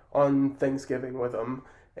argue on Thanksgiving with them.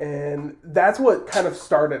 And that's what kind of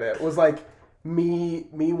started it, was like me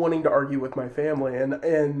wanting to argue with my family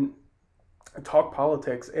and talk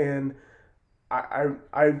politics. And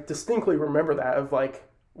I distinctly remember that of like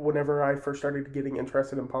whenever I first started getting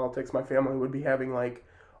interested in politics, my family would be having like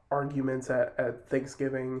arguments at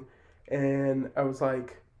Thanksgiving. And I was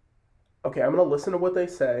like, okay, I'm going to listen to what they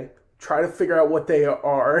say, try to figure out what they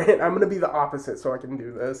are, and I'm going to be the opposite so I can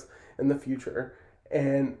do this in the future.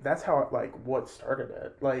 And that's how what started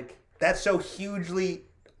it. Like that's so hugely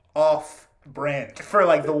off brand for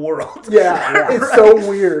like the world. Yeah. It's so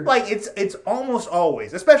weird. Like it's almost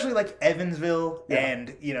always, especially like Evansville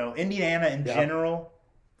and Indiana in general,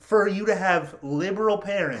 for you to have liberal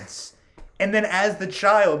parents and then as the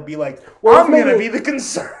child be like, I'm gonna be the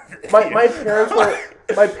conservative.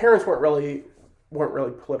 My parents weren't really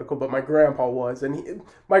political, but my grandpa was, and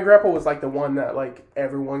my grandpa was like the one that like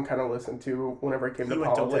everyone kind of listened to whenever it came to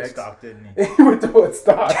politics. He went to Woodstock, didn't he? He went to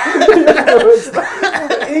Woodstock.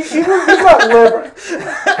 He's not liberal.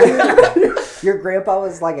 Your grandpa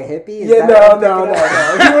was like a hippie? No. He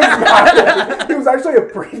was not a hippie. He was actually a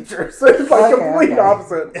preacher, so it's like complete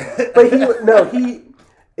opposite. But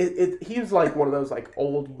he was like one of those like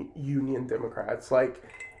old Union Democrats, like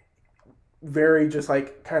very just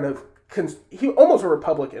like kind of he almost a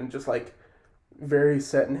Republican, just like very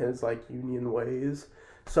set in his like Union ways.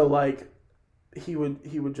 So like he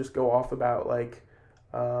would just go off about like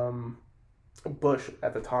Bush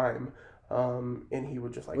at the time, and he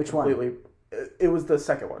would just like Which completely. one? It was the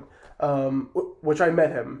second one, which I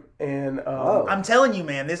met him, and I'm telling you,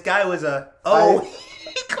 man, this guy was a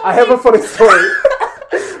I have a funny story.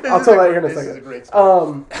 I'll tell that here in a second. This is a great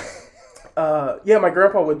story. Yeah, my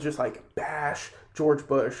grandpa would just like bash George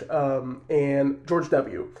Bush, and George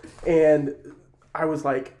W. And I was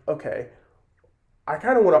like, okay, I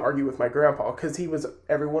kind of want to argue with my grandpa because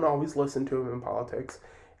everyone always listened to him in politics,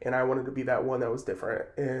 and I wanted to be that one that was different,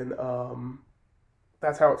 and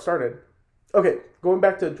that's how it started. Okay, going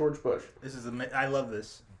back to George Bush. I love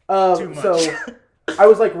this. Too much. So I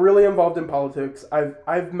was like really involved in politics.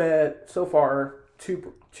 I've met so far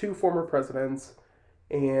two former presidents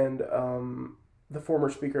and the former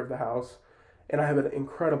Speaker of the House, and I have an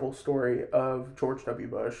incredible story of George W.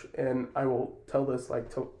 Bush, and I will tell this like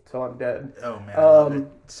till I'm dead. Oh man, I love it.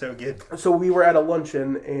 So good. So we were at a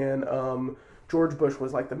luncheon, and George Bush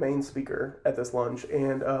was like the main speaker at this lunch,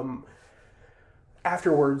 and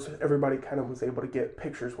afterwards, everybody kind of was able to get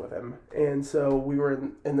pictures with him. And so we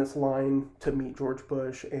were in this line to meet George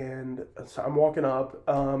Bush. And so I'm walking up,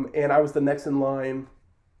 and I was the next in line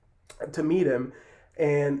to meet him.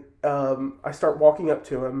 And I start walking up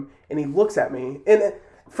to him, and he looks at me. And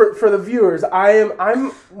for the viewers,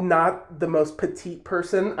 I'm not the most petite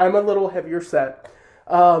person. I'm a little heavier set.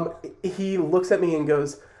 He looks at me and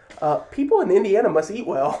goes, people in Indiana must eat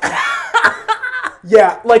well.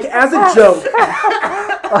 Yeah, like as a joke.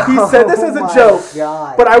 He said this as a joke.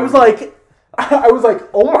 God, but I was like,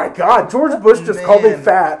 oh my God, George Bush just called me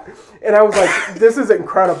fat. And I was like, this is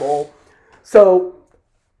incredible. So,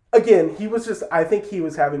 again, I think he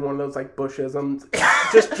was having one of those like Bushisms,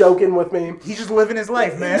 just joking with me. He's just living his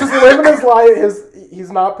life, man. Just living his life.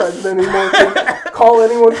 He's not president anymore. Call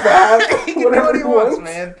anyone fat. He can do what he wants,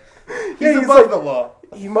 man. He's above like, the law.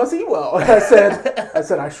 He must eat well. And I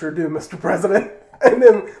said, I sure do, Mr. President. And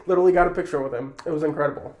then literally got a picture with him. It was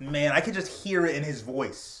incredible. Man, I could just hear it in his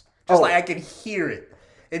voice. Like I can hear it.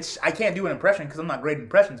 I can't do an impression because I'm not great at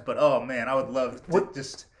impressions, but oh man, I would love to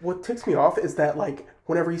just... What ticks me off is that like,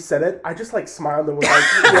 whenever he said it, I just like smiled and was like,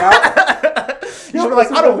 yeah. You were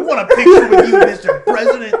like, I don't want a picture with you, Mr.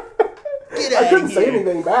 President. Get out of here. I couldn't say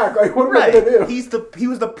anything back. Like, what am I going to do? He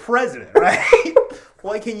was the president, right?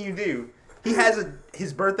 What can you do? He has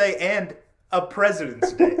his birthday and a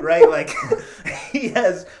President's Day, right? Like, he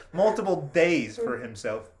has multiple days for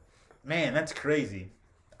himself. Man, that's crazy.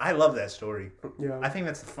 I love that story. Yeah. I think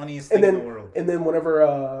that's the funniest thing in the world. And then whenever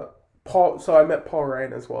I met Paul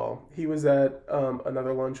Ryan as well. He was at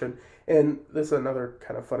another luncheon. And this is another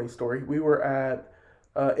kind of funny story. We were at,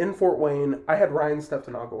 in Fort Wayne, I had Ryan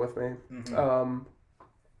Steptanaga with me. Mm-hmm.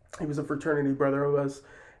 He was a fraternity brother of us.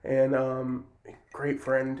 And great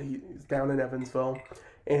friend. He's down in Evansville.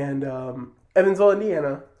 And Evansville,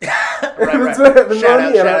 Indiana. right.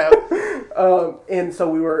 Shout out. And so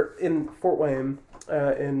we were in Fort Wayne,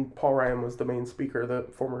 and Paul Ryan was the main speaker,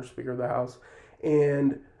 the former Speaker of the House.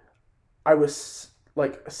 And I was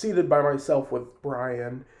like seated by myself with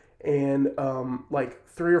Brian, and like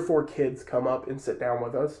 3 or 4 kids come up and sit down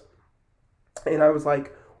with us. And I was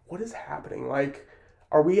like, what is happening? Like,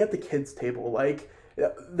 are we at the kids' table? Like,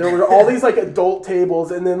 there were all these like adult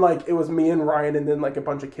tables, and then like it was me and Ryan, and then like a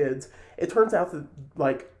bunch of kids. It turns out that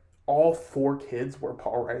like all 4 kids were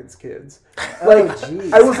Paul Ryan's kids. Like,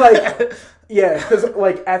 I was like, yeah, because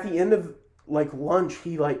like at the end of like lunch,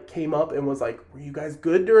 he like came up and was like, "Were you guys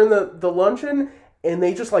good during the luncheon?" And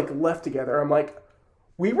they just like left together. I'm like,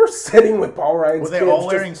 we were sitting with Paul Ryan's kids. Were they all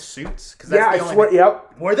wearing suits? Yeah, I swear.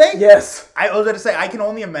 Yep. Were they? Yes. I was going to say, I can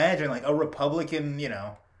only imagine like a Republican,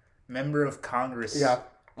 member of Congress. Yeah.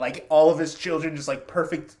 Like all of his children, just like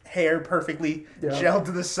perfect hair, perfectly gelled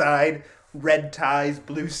to the side, red ties,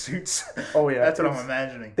 blue suits. Oh yeah, that's what I'm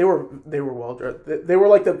imagining. They were well dressed. They were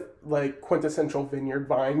like the quintessential Vineyard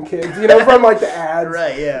Vine kids, from like the ads,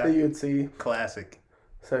 right? Yeah, that you'd see. Classic.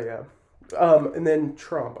 So yeah, and then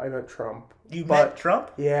Trump. I met Trump. You met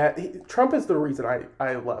Trump? Yeah, Trump is the reason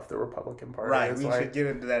I left the Republican Party. Right. We should get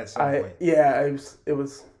into that at some point. Yeah, it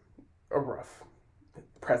was a rough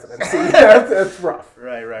presidency. That's rough.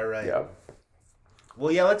 Right. Yeah.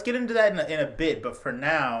 Well, yeah, let's get into that in a bit. But for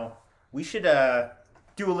now, we should do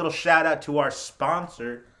a little shout out to our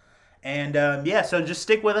sponsor. And so just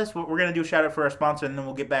stick with us. We're going to do a shout out for our sponsor, and then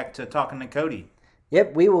we'll get back to talking to Cody.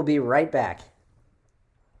 Yep, we will be right back.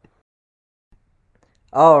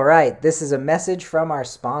 All right, this is a message from our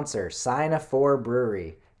sponsor, Sina 4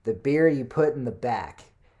 Brewery, the beer you put in the back.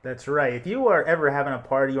 That's right. If you are ever having a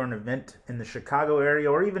party or an event in the Chicago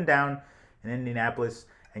area or even down in Indianapolis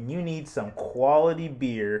and you need some quality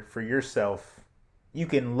beer for yourself, you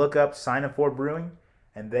can look up Sina 4 Brewing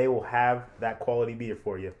and they will have that quality beer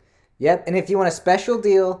for you. Yep, and if you want a special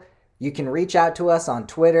deal, you can reach out to us on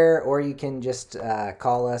Twitter or you can just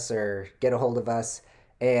call us or get a hold of us,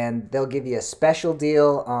 and they'll give you a special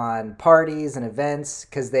deal on parties and events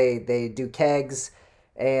because they do kegs,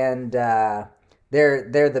 and they're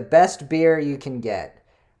the best beer you can get.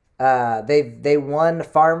 They won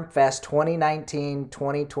Farm Fest 2019,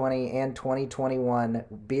 2020, and 2021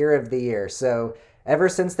 Beer of the Year. So ever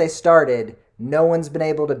since they started, no one's been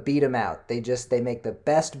able to beat them out. They make the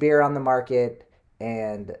best beer on the market,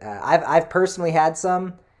 and I've personally had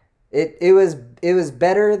some. It was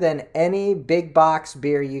better than any big box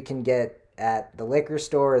beer you can get at the liquor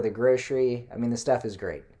store or the grocery. I mean, the stuff is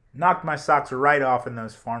great. Knocked my socks right off in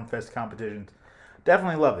those Farm Fest competitions.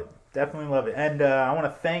 Definitely love it. Definitely love it. And I want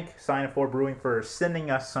to thank Sina 4 Brewing for sending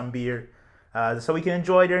us some beer so we can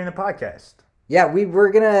enjoy during the podcast. Yeah,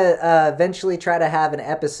 we're going to eventually try to have an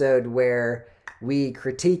episode where we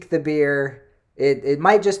critique the beer. It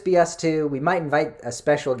might just be us two. We might invite a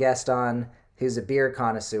special guest on who's a beer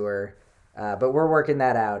connoisseur, but we're working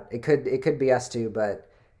that out. It could be us two, but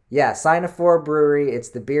yeah, Sina 4 Brewery, it's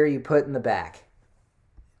the beer you put in the back.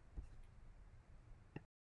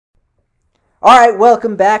 All right,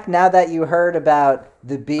 welcome back. Now that you heard about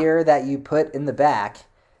the beer that you put in the back,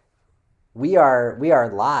 we are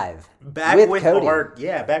live. Back with Cody. our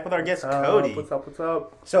guest Cody. What's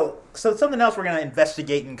up? So something else we're gonna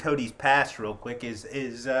investigate in Cody's past real quick is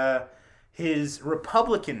his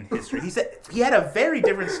Republican history. He had a very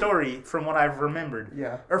different story from what I've remembered.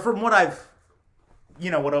 Yeah. Or from what I've,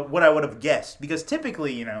 what I would have guessed. Because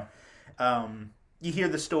typically, you hear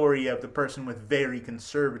the story of the person with very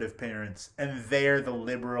conservative parents, and they're the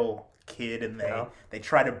liberal kid, and they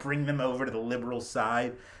try to bring them over to the liberal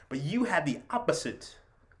side. But you had the opposite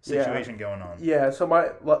situation going on. Yeah, so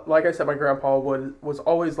like I said, my grandpa was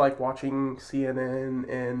always like watching CNN,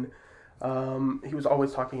 and he was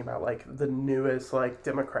always talking about like the newest like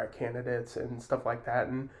Democrat candidates and stuff like that.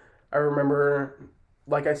 And I remember,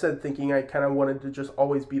 like I said, thinking I kind of wanted to just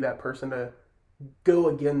always be that person to go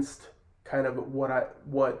against kind of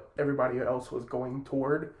what everybody else was going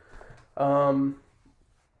toward. And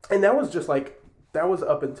that was just that was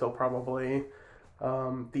up until probably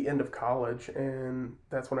the end of college, and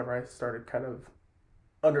that's whenever I started kind of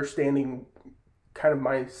understanding kind of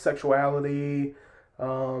my sexuality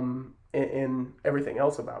and everything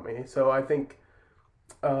else about me. So I think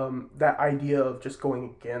that idea of just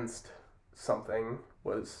going against something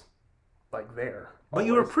was like there. But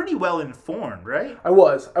you were pretty well informed, right? I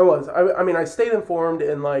was. I mean, I stayed informed,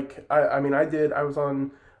 and I was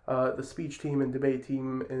on the speech team and debate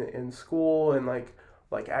team in school, and like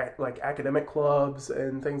academic clubs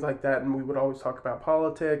and things like that, and we would always talk about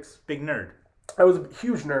politics. Big nerd. I was a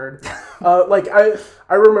huge nerd.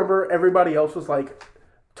 I remember everybody else was like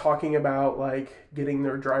talking about like getting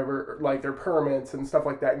their their permits and stuff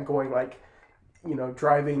like that, and going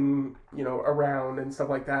driving around and stuff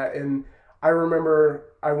like that. And I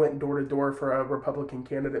remember I went door to door for a Republican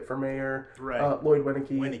candidate for mayor, right? Lloyd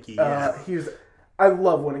Winnecke. Winnecke, yeah. I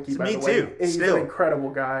love Winnecke. By the way, too. He's an incredible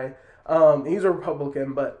guy. He's a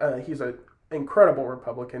Republican, but he's an incredible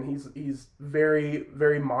Republican. He's very,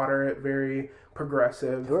 very moderate, very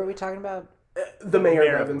progressive. Who are we talking about? The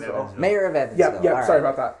mayor of Evansville. Mayor of Evansville. Yeah. All Sorry right.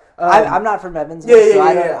 about that. I'm not from Evansville,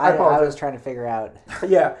 I was trying to figure out.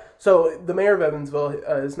 Yeah. So the mayor of Evansville,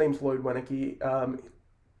 his name's Lloyd Winnecke.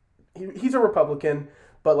 He's a Republican,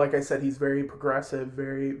 but like I said, he's very progressive,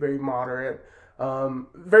 very, very moderate.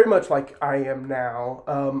 Very much like I am now.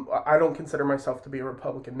 I don't consider myself to be a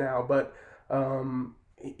Republican now, but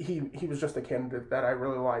he was just a candidate that I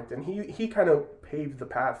really liked, and he kind of paved the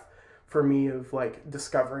path for me of like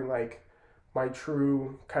discovering like my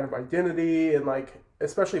true kind of identity and like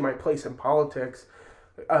especially my place in politics.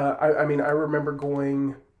 I mean, I remember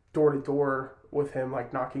going door to door with him,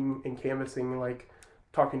 like knocking and canvassing, like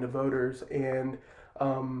talking to voters, and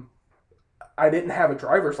I didn't have a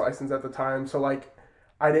driver's license at the time, so like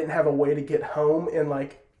I didn't have a way to get home, and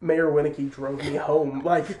like Mayor Winnecke drove me home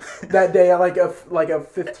like that day. Like a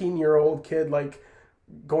 15-year-old kid like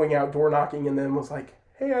going out door knocking, and then was like,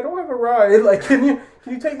 "Hey, I don't have a ride. Like, can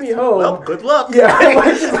you take me home?" Well, good luck.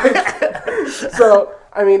 Yeah. So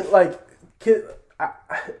I mean, like,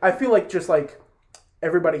 I feel like just like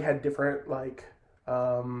everybody had different like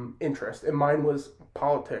interest, and mine was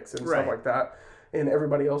politics and stuff like that. and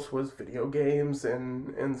everybody else was video games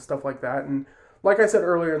and stuff like that. And like I said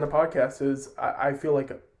earlier in the podcast, I feel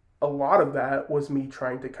like a lot of that was me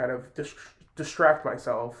trying to kind of distract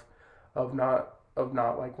myself of not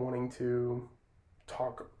like wanting to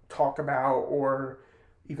talk about or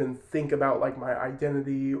even think about like my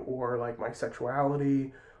identity or like my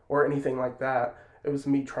sexuality or anything like that. It was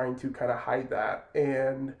me trying to kind of hide that,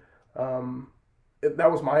 and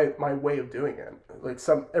that was my way of doing it. Like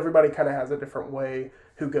everybody kind of has a different way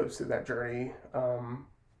who goes through that journey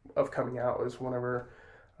of coming out, is whenever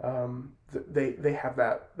they have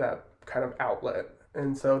that kind of outlet.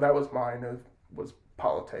 And so that was mine, was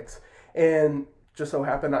politics. And just so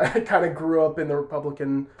happened I kind of grew up in the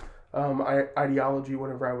Republican ideology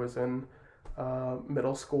whenever I was in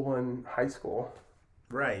middle school and high school.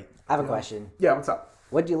 Right. I have a question. Yeah, what's up?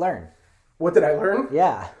 What'd you learn? What did I learn?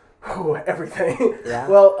 Yeah. Oh, everything. Yeah.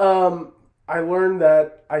 Well, I learned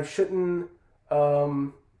that I shouldn't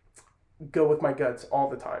go with my guts all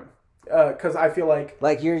the time, because I feel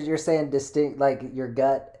like you're saying like your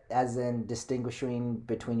gut, as in distinguishing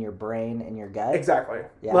between your brain and your gut. Exactly.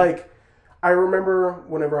 Yeah. Like I remember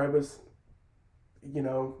whenever I was,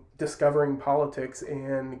 discovering politics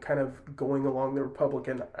and kind of going along the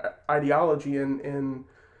Republican ideology and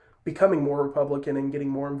becoming more Republican and getting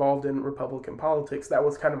more involved in Republican politics, that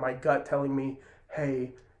was kind of my gut telling me,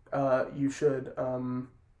 hey, you should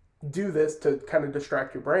do this to kind of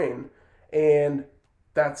distract your brain. And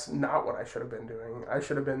that's not what I should have been doing. I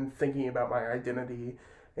should have been thinking about my identity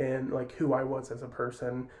and like who I was as a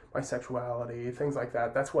person, my sexuality, things like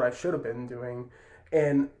that. That's what I should have been doing.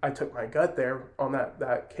 And I took my gut there on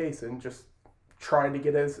that case and just tried to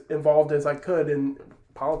get as involved as I could in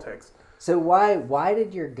politics. So why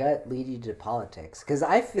did your gut lead you to politics? Because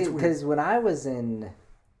when I was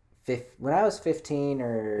 15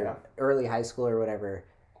 or early high school or whatever,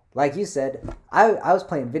 like you said, I was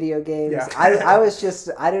playing video games. Yeah. I was just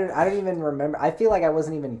I don't even remember. I feel like I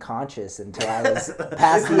wasn't even conscious until I was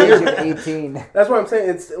past the age of 18. That's what I'm saying.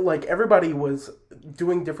 It's like everybody was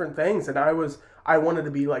doing different things, and I wanted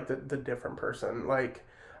to be like the different person. Like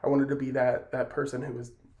I wanted to be that person who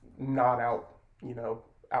was not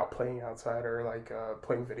out playing outside or like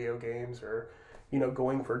playing video games or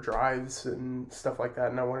going for drives and stuff like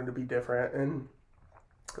that. And I wanted to be different, and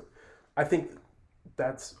I think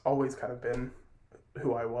that's always kind of been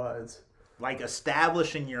who I was. Like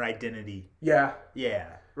establishing your identity. Yeah. Yeah.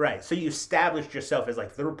 Right. So you established yourself as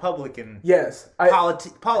like the Republican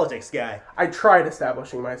politics guy. I tried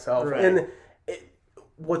establishing myself. Right. And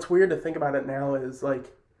what's weird to think about it now is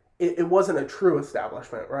like it wasn't a true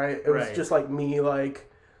establishment, right? It was just like me like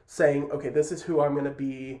saying, okay, this is who I'm going to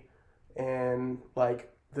be, and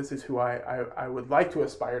like this is who I would like to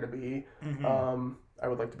aspire to be. Mm-hmm. I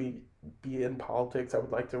would like to be in politics. I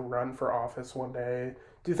would like to run for office one day,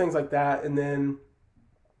 do things like that. And then,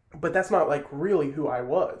 but that's not like really who I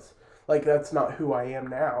was. Like that's not who I am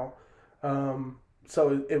now.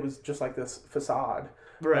 So it was just like this facade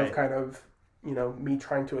of kind of, me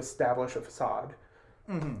trying to establish a facade.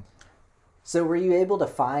 Mm-hmm. So were you able to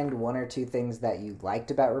find one or two things that you liked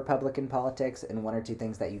about Republican politics and one or two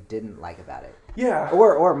things that you didn't like about it? Yeah.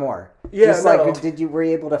 Or more. Yeah. Just like, were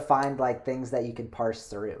you able to find like things that you could parse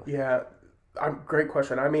through? Yeah. Great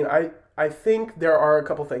question. I mean, I think there are a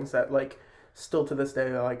couple things that like still to this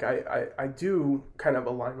day, like I do kind of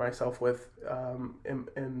align myself with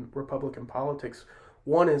in Republican politics.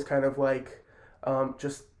 One is kind of like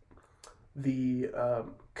just the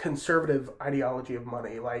conservative ideology of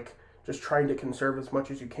money, like just trying to conserve as much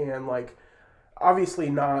as you can. Like obviously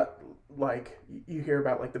not like you hear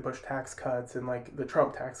about like the Bush tax cuts and like the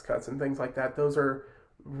Trump tax cuts and things like that. Those are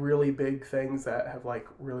really big things that have like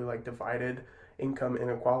really like divided income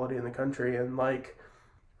inequality in the country. And like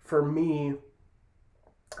for me,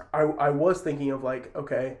 I was thinking of like,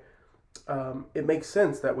 okay, it makes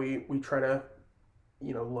sense that we try to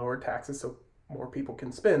lower taxes so more people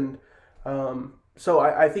can spend. So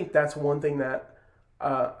I think that's one thing that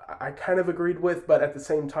I kind of agreed with, but at the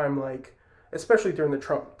same time, like especially during the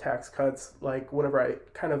Trump tax cuts, like whenever I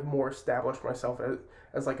kind of more established myself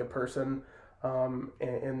as like a person,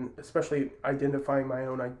 and especially identifying my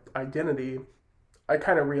own identity, I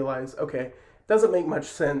kind of realized, okay, it doesn't make much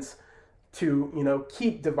sense to,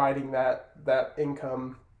 keep dividing that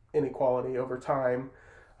income inequality over time,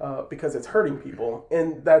 because it's hurting people.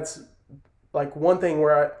 And that's like one thing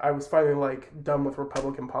where I was finally like done with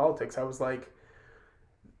Republican politics. I was like,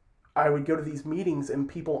 I would go to these meetings and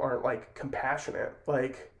people aren't like compassionate.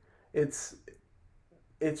 Like it's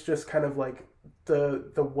just kind of like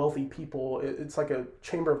the wealthy people. It's like a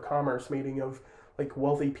chamber of commerce meeting of like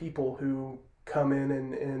wealthy people who come in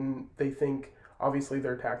and they think obviously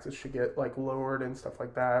their taxes should get like lowered and stuff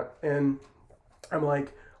like that. And I'm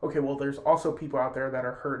like, okay, well, there's also people out there that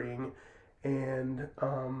are hurting and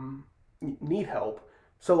need help.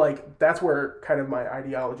 So like that's where kind of my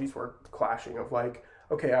ideologies were clashing of like,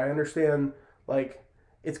 okay, I understand like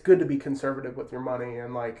it's good to be conservative with your money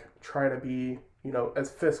and like try to be,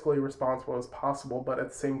 as fiscally responsible as possible, but at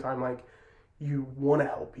the same time like you want to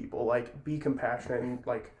help people, like be compassionate and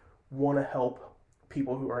like want to help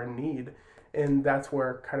people who are in need. And that's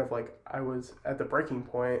where kind of like I was at the breaking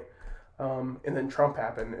point. And then Trump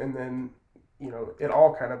happened, and then it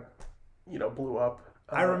all kind of blew up.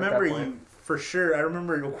 I remember you for sure. I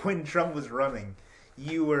remember when Trump was running,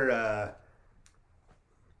 you were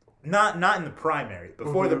not in the primary,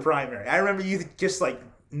 before the primary. I remember you just like,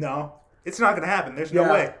 no, it's not going to happen. There's no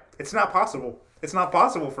way. It's not possible. It's not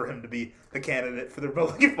possible for him to be the candidate for the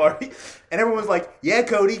Republican Party. And everyone was like, yeah,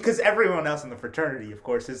 Cody, because everyone else in the fraternity, of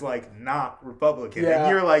course, is like not Republican. Yeah.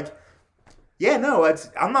 And you're like, yeah, no,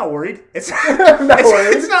 I'm not worried. It's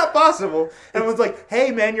not possible. And everyone's like,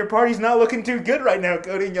 hey, man, your party's not looking too good right now,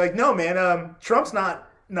 Cody. And you're like, no, man, Trump's not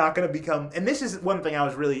going to become. And this is one thing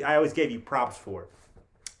I always gave you props for.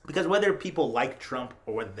 Because whether people like Trump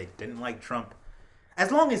or whether they didn't like Trump,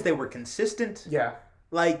 as long as they were consistent. Yeah.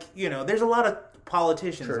 Like, there's a lot of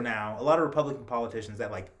politicians now, a lot of Republican politicians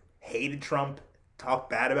that like hated Trump, talked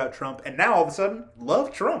bad about Trump, and now all of a sudden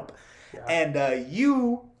love Trump. Yeah. And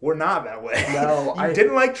you were not that way. No, you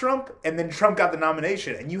didn't like Trump, and then Trump got the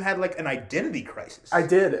nomination, and you had like an identity crisis. I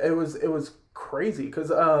did. It was crazy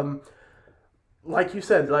because, like you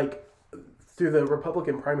said, like through the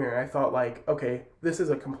Republican primary, I thought like, okay, this is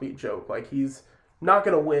a complete joke. Like he's not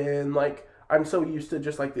gonna win. Like I'm so used to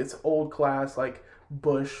just like this old class like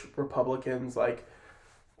Bush Republicans. Like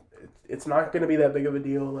it's not gonna be that big of a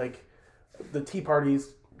deal. Like the Tea Party's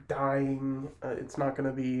dying. It's not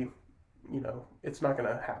gonna be. It's not going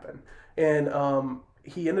to happen. And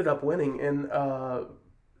he ended up winning. And I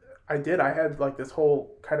had like this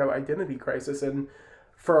whole kind of identity crisis. And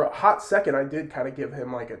for a hot second, I did kind of give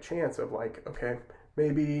him like a chance of like, okay,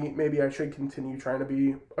 maybe I should continue trying to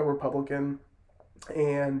be a Republican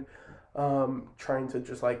and trying to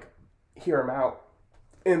just like hear him out.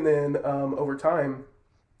 And then over time,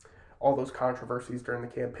 all those controversies during the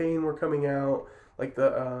campaign were coming out, like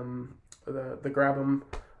the grab 'em.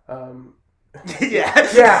 Grab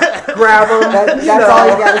them. That's all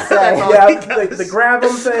you gotta say. The grab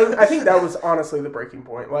them thing. I think that was honestly the breaking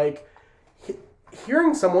point. Like,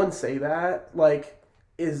 hearing someone say that, like,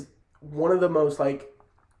 is one of the most, like,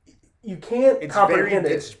 you can't comprehend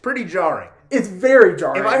it. It's pretty jarring. It's very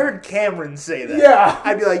jarring. If I heard Cameron say that,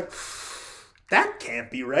 I'd be like, that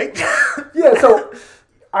can't be right. Yeah, so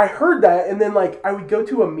I heard that, and then, like, I would go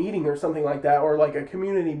to a meeting or something like that, or, like, a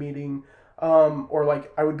community meeting, or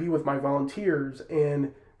like I would be with my volunteers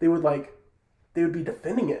and they would be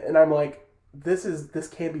defending it. And I'm like, this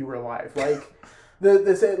can't be real life. Like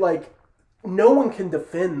like no one can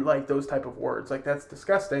defend like those type of words. Like that's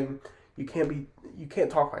disgusting. You can't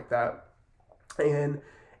talk like that. And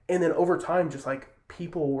then over time, just like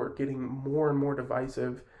people were getting more and more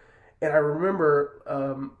divisive. And I remember,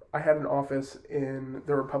 I had an office in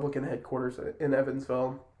the Republican headquarters in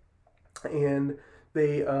Evansville and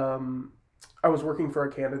I was working for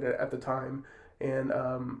a candidate at the time, and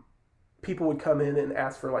people would come in and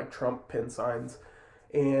ask for like Trump pin signs,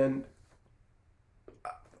 and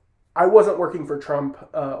I wasn't working for Trump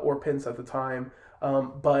or Pence at the time,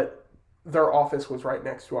 but their office was right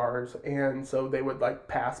next to ours, and so they would like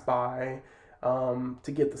pass by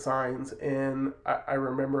to get the signs, and I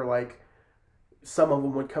remember like some of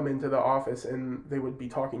them would come into the office and they would be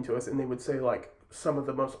talking to us, and they would say like some of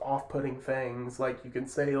the most off-putting things, like you can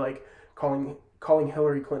say like calling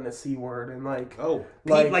Hillary Clinton a C word and like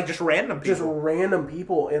just random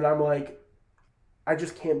people, and I'm like, I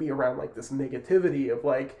just can't be around like this negativity of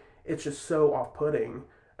like it's just so off-putting,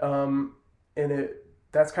 and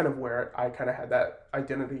that's kind of where I kind of had that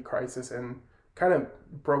identity crisis and kind of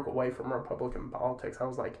broke away from Republican politics. I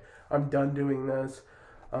was like, I'm done doing this.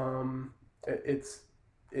 It's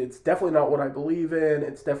definitely not what I believe in.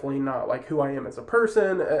 It's definitely not like who I am as a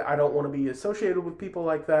person. I don't want to be associated with people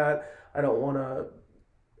like that. I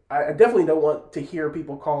definitely don't want to hear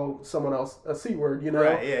people call someone else a C word,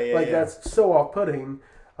 Right, yeah. That's so off-putting.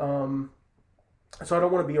 So I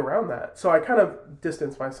don't want to be around that. So I kind of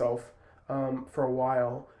distanced myself for a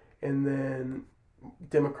while. And then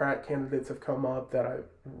Democrat candidates have come up that I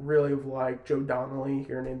really have liked. Joe Donnelly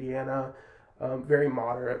here in Indiana, very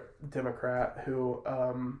moderate Democrat who,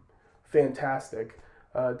 fantastic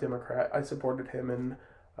Democrat. I supported him in,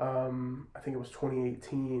 I think it was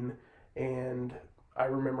 2018. And I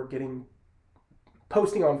remember getting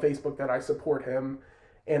posting on Facebook that I support him,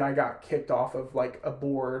 and I got kicked off of like a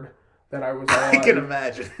board that I was on. I can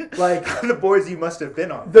imagine. Like the boards you must have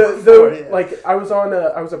been on. Like I was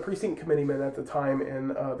a precinct committeeman at the time,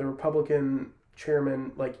 and the Republican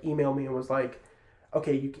chairman like emailed me and was like,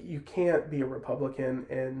 okay, you can't be a Republican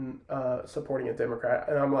and supporting a Democrat.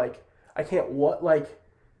 And I'm like, I can't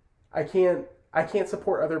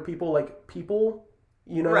support other people, like people,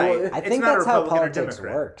 you know. Right. I think that's how politics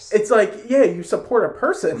works. It's like, yeah, you support a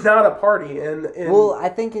person, not a party. And well, I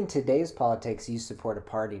think in today's politics, you support a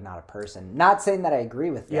party, not a person. Not saying that I agree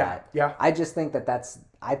with that. Yeah. I just think that's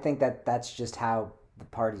just how the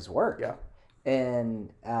parties work. Yeah.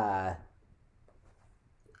 And at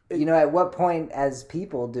what point as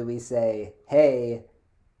people do we say, hey,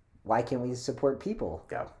 why can't we support people?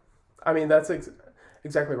 Yeah. I mean, that's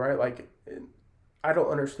exactly right. Like, I don't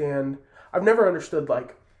understand. I've never understood,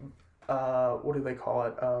 like, what do they call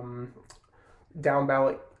it? Down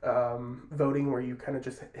ballot voting, where you kind of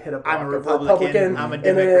just hit a block I'm a Republican, I'm a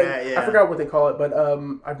Democrat, I forgot what they call it, but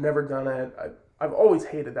I've never done it. I've always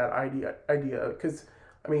hated that idea because,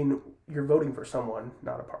 I mean, you're voting for someone,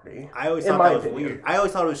 not a party. I always thought that was weird. I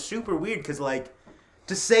always thought it was super weird because, like,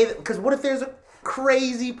 to say that, because what if there's a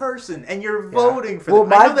crazy person and you're voting for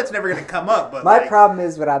them? I know that's never going to come up, but my problem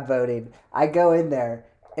is when I'm voting, I go in there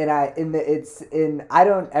and I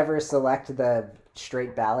don't ever select the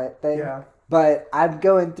straight ballot thing. Yeah. But I'm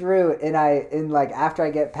going through and after I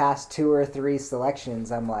get past 2 or 3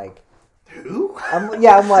 selections, I'm like, who?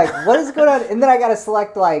 I'm like, what is going on? And then I got to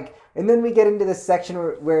select and then we get into this section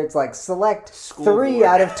where it's like select school 3 board.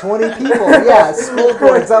 out of 20 people. Yeah, school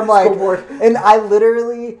boards. I'm like, and I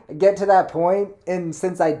literally get to that point, and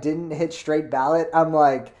since I didn't hit straight ballot, I'm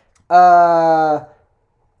like, that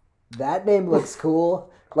name looks cool.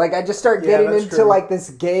 Like, I just start getting into like this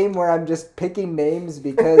game where I'm just picking names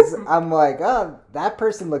because I'm like, oh, that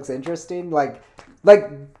person looks interesting. Like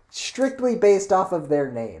strictly based off of their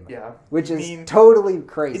name. Yeah. Which is totally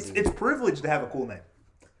crazy. It's privileged to have a cool name.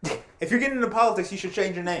 If you're getting into politics, you should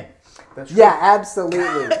change your name. That's true. Yeah,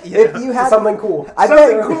 absolutely. If you had something cool, I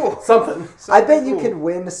bet you could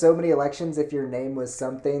win so many elections if your name was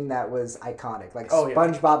something that was iconic, like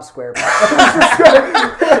SpongeBob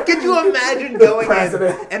SquarePants. Could you imagine going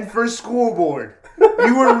in and for school board,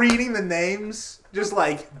 you were reading the names just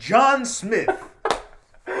like John Smith,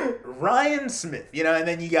 Ryan Smith, and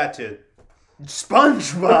then you got to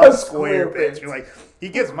SpongeBob SquarePants. You're like, he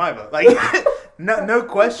gets my vote. Like, no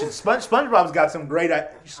question. SpongeBob's got some great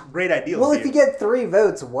ideals. Well, if you get 3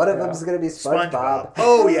 votes, one of them's going to be SpongeBob.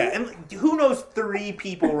 Oh, yeah. And who knows 3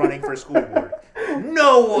 people running for school board?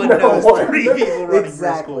 No one knows 3 people running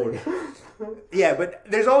for school board. Yeah, but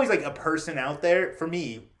there's always like a person out there. For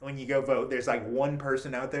me, when you go vote, there's like one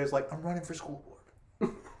person out there who's like, I'm running for school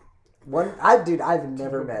board. I've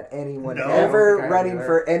never met anyone ever running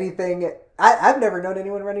for anything. I've never known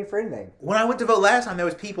anyone running for anything. When I went to vote last time, there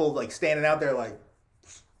was people like standing out there like,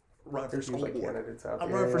 run for school board. Candidates out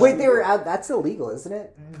there. Wait, they were out. That's illegal, isn't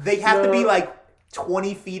it? They have to be like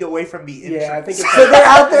 20 feet away from the entrance. Yeah, I think so. They're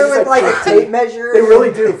out there with like a tape measure. They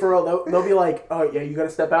really do, for real. They'll be like, oh yeah, you got to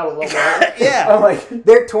step out a little more. Yeah. I'm like,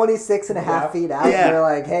 they're 26 and a half feet out. Yeah. And they're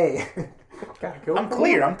like, hey, I'm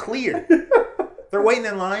clear. They're waiting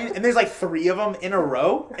in line, and there's like 3 of them in a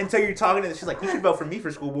row. And so you're talking to them. She's like, you should vote for me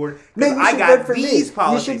for school board. No, I got these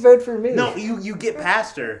policies. You should vote for me. No, you get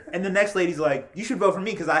past her. And the next lady's like, you should vote for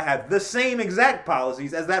me because I have the same exact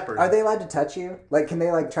policies as that person. Are they allowed to touch you? Like, can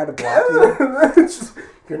they like try to block you?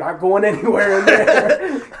 You're not going anywhere in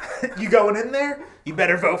there. You going in there? You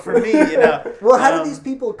better vote for me, Well, how do these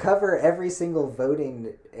people cover every single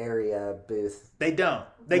voting area booth? They don't.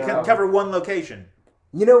 They can cover one location.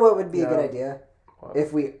 You know what would be a good idea?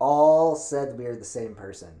 If we all said we were the same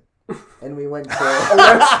person, and we went to...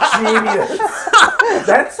 That's genius.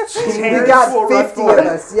 That's genius. We got 50 of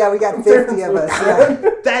us. Yeah, we got 50 of us.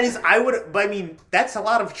 Yeah. That is, that's a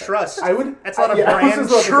lot of trust. That's a lot of brand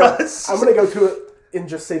trust. I'm going to go to it and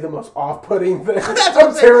just say the most off-putting thing. That's what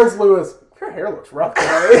I'm saying. Terrence Lewis, your hair looks rough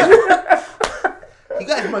today. You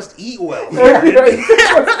guys must eat well. Yeah.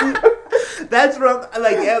 That's rough.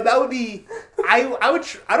 Like, yeah, that would be... I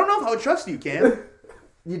don't know if I would trust you, Cam.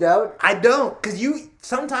 You don't? I don't, because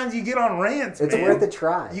sometimes you get on rants, It's worth a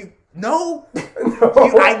try.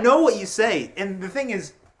 I know what you say. And the thing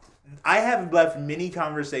is, I have left many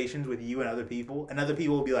conversations with you and other people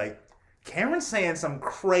will be like, Cameron's saying some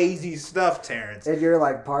crazy stuff, Terrence. And you're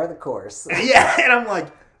like, par of the course. Yeah, and I'm like,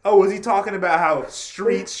 oh, was he talking about how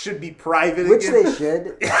streets should be private Which again? they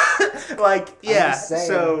should. Like, yeah,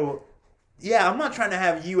 so... Yeah, I'm not trying to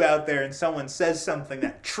have you out there and someone says something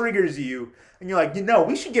that triggers you. And you're like,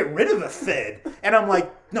 we should get rid of the Fed. And I'm like,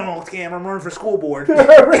 no, Cam, I'm running for school board. Come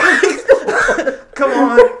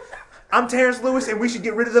on. I'm Terrence Lewis, and we should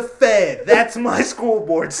get rid of the Fed. That's my school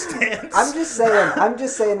board stance. I'm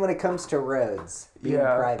just saying when it comes to roads being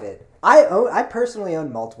private. I personally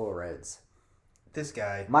own multiple roads. This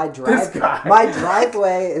guy. My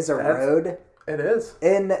driveway is a road. It is.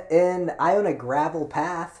 I own a gravel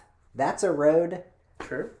path. That's a road.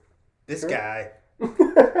 Sure. This guy.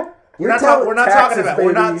 We're not talking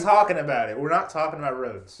about it. We're not talking about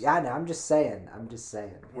roads. Yeah, I know. I'm just saying.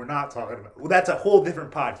 We're not talking about. Well, that's a whole different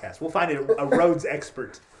podcast. We'll find a roads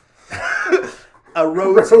expert, a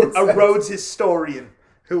roads historian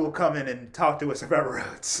who will come in and talk to us about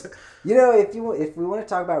roads. If we want to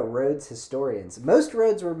talk about roads historians, most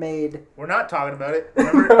roads were made. We're not talking about it.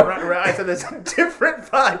 Remember, I said there's a different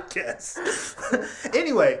podcast.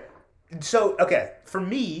 Anyway, so okay, for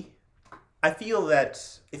me. I feel that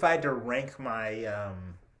if I had to rank my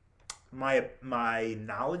my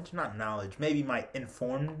knowledge, not knowledge, maybe my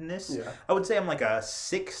informedness, I would say I'm like a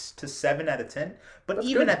 6 to 7 out of 10. But that's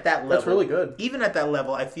even good. at that level, that's really good. Even at that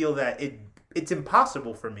level, I feel that it's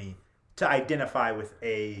impossible for me to identify with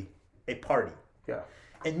a party. Yeah.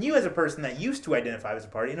 And you, as a person that used to identify as a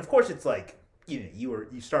party, and of course, it's like you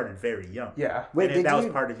started very young. Yeah. Wait, and that was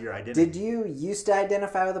part of your identity. Did you used to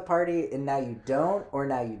identify with a party and now you don't, or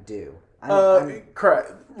now you do?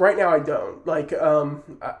 Correct. Right now I don't. Like,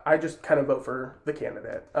 I just kind of vote for the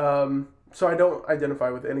candidate. So I don't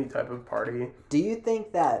identify with any type of party. Do you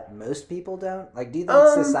think that most people don't? Like, do you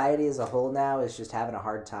think society as a whole now is just having a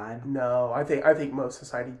hard time? No, I think most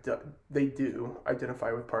society they do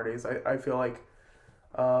identify with parties. I feel like,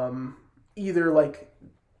 either like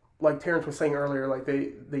Terrence was saying earlier, like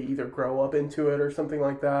they either grow up into it or something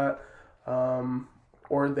like that,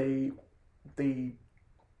 or they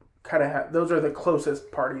kind of have, those are the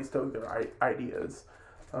closest parties to their ideas.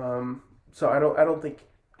 So I don't think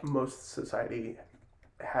most society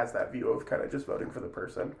has that view of kind of just voting for the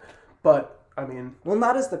person. But I mean, well,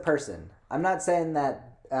 not as the person. I'm not saying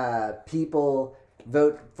that people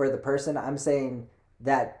vote for the person. I'm saying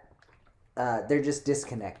that they're just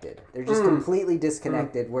disconnected. They're just completely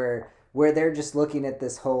disconnected. Where they're just looking at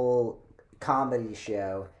this whole comedy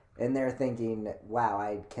show. And they're thinking,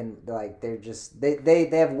 "Wow, they're just they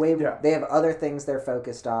have other things they're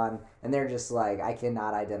focused on, and they're just like, I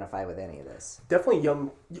cannot identify with any of this." Definitely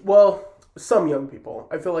some young people.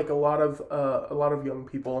 I feel like a lot of young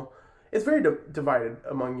people. It's very divided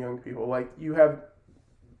among young people. Like you have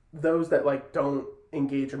those that like don't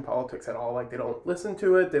engage in politics at all. Like they don't listen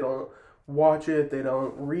to it, they don't watch it, they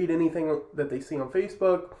don't read anything that they see on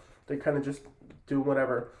Facebook. They kind of just do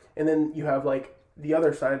whatever. And then you have like the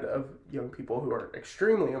other side of young people who are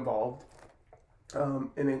extremely involved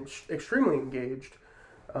and extremely engaged,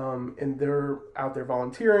 and they're out there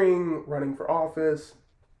volunteering, running for office,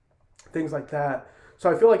 things like that.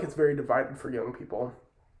 So I feel like it's very divided for young people.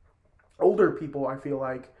 Older people, I feel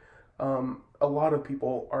like a lot of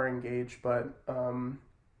people are engaged, but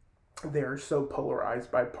they're so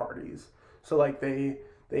polarized by parties. So like they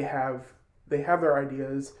have their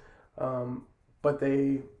ideas, but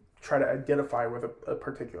they try to identify with a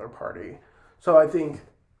particular party. So I think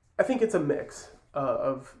it's a mix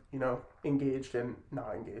of engaged and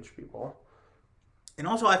not engaged people. And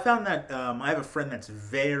also, I found that I have a friend that's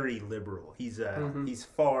very liberal. He's he's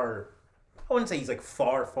far. I wouldn't say he's like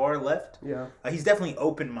far left. Yeah. He's definitely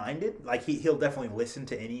open-minded. Like he'll definitely listen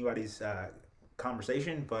to anybody's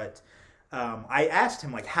conversation. But I asked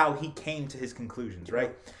him like how he came to his conclusions,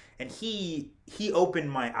 right? And he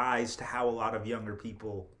opened my eyes to how a lot of younger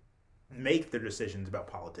people make their decisions about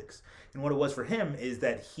politics. And what it was for him is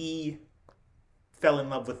that he fell in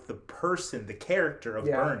love with the person, the character of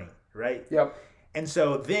Bernie, right? Yep. And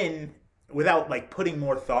so then, without like putting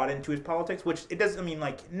more thought into his politics, which it doesn't mean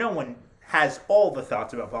like no one has all the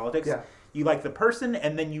thoughts about politics. Yeah. You like the person,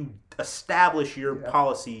 and then you establish your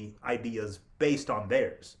policy ideas based on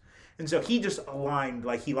theirs. And so he just aligned,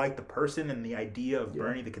 like he liked the person and the idea of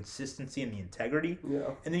Bernie, the consistency and the integrity. Yeah.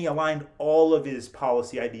 And then he aligned all of his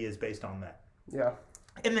policy ideas based on that. Yeah.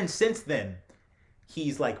 And then since then,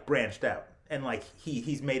 he's like branched out and like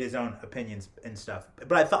he's made his own opinions and stuff.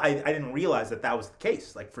 But I thought I didn't realize that was the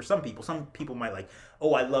case. Like for some people might like,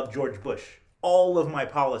 oh, I love George Bush. All of my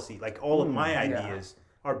policy, like all of my ideas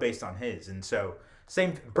are based on his. And so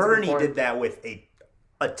Bernie did that with a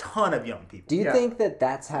ton of young people. Do you think that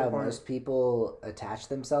that's how most people attach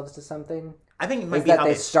themselves to something? I think it might is be that how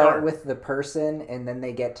they they start with the person and then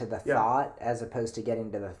they get to the Yeah. thought, as opposed to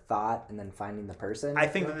getting to the thought and then finding the person. I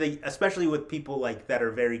think that they, especially with people like that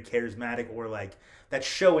are very charismatic or like that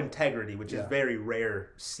show integrity, which is very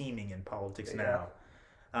rare seeming in politics now.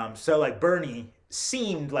 So like Bernie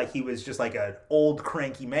seemed like he was just like an old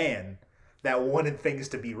cranky man that wanted things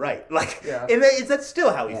to be right. Like, and that's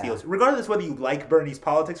still how he feels. Regardless whether you like Bernie's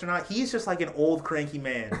politics or not, he's just like an old cranky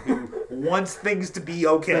man who wants things to be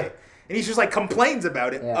okay. And he's just like complains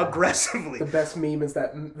about it aggressively. The best meme is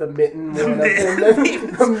that the mitten one.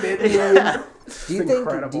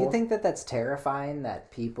 Do you think that that's terrifying,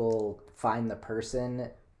 that people find the person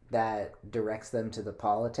that directs them to the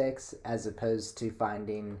politics as opposed to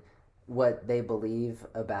finding what they believe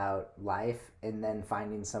about life and then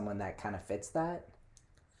finding someone that kind of fits that?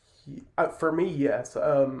 For me, yes.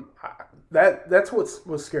 That's what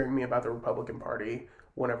was scaring me about the Republican Party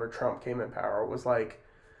whenever Trump came in power, was like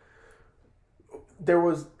there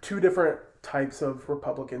was two different types of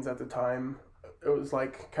Republicans at the time. It was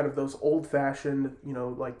like kind of those old-fashioned,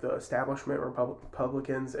 like the establishment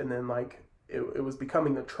Republicans, and then like it was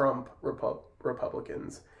becoming the Trump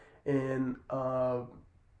Republicans. And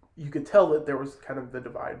you could tell that there was kind of the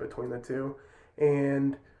divide between the two.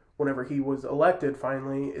 And whenever he was elected,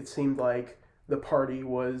 finally, it seemed like the party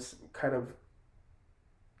was kind of,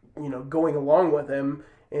 going along with him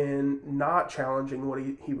and not challenging what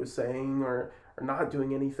he was saying or not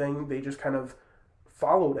doing anything. They just kind of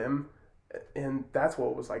followed him. And that's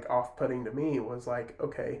what was like off-putting to me, was like,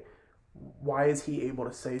 okay, why is he able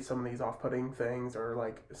to say some of these off-putting things or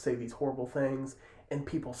like say these horrible things and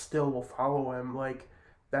people still will follow him? Like,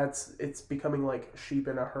 it's becoming like sheep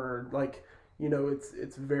in a herd. Like,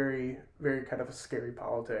 it's very, very kind of a scary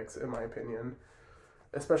politics, in my opinion,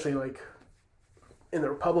 especially like in the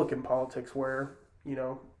Republican politics where,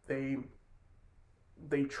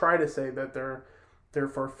 they try to say that they're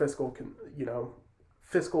for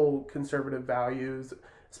fiscal conservative values,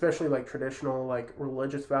 especially like traditional, like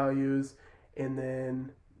religious values. And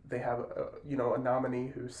then they have a nominee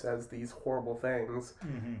who says these horrible things.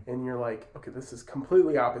 Mm-hmm. And you're like, okay, this is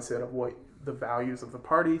completely opposite of what the values of the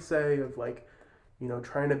party say, of like,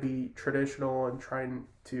 trying to be traditional and trying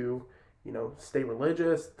to, stay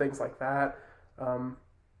religious, things like that.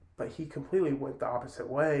 But he completely went the opposite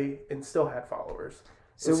way and still had followers.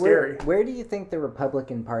 So where do you think the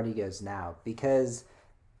Republican Party goes now? Because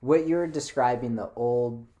what you're describing, the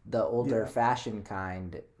older fashioned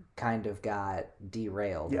kind of got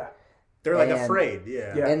derailed. Yeah. They're like afraid,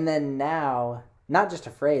 yeah. And then now, not just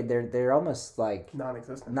afraid, they're almost like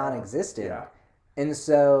non-existent. Yeah. And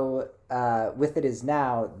so with it is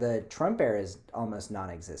now, the Trump era is almost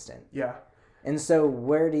non-existent. Yeah. And so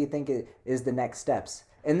where do you think is the next steps?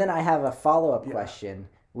 And then I have a follow-up question,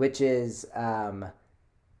 which is it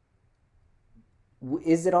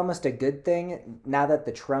almost a good thing now that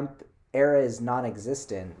the Trump era is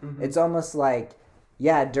non-existent? Mm-hmm. It's almost like,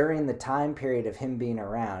 during the time period of him being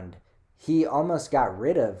around, he almost got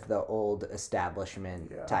rid of the old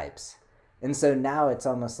establishment types. And so now it's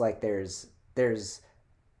almost like there's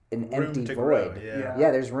an empty void.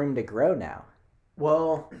 There's room to grow now.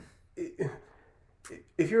 Well,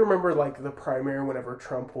 if you remember, like, the primary, whenever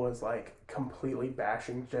Trump was, like, completely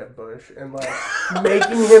bashing Jeb Bush and, like,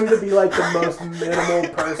 making him to be, like, the most minimal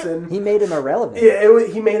person. He made him irrelevant. Yeah,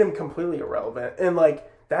 he made him completely irrelevant. And, like,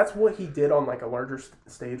 that's what he did on, like, a larger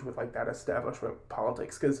stage with, like, that establishment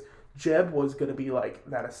politics. Because Jeb was going to be, like,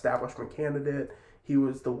 that establishment candidate. He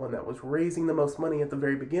was the one that was raising the most money at the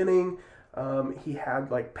very beginning. He had,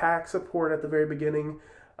 like, PAC support at the very beginning.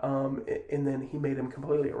 And then he made him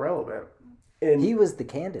completely irrelevant. And he was the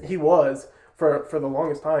candidate. He was for the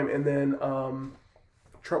longest time. And then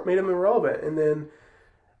Trump made him irrelevant. And then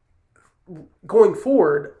going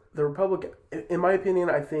forward, the Republican, in my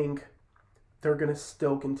opinion, I think they're going to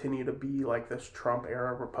still continue to be like this Trump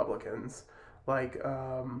era Republicans. Like,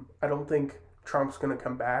 I don't think Trump's going to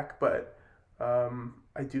come back, but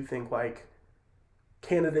I do think like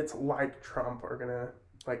candidates like Trump are going to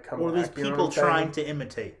like come back. Or at least people trying to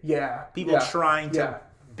imitate. Yeah. People trying to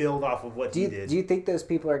build off of what he did. Do you think those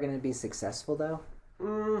people are going to be successful though?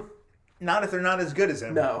 Not if they're not as good as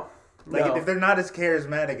him. No. If they're not as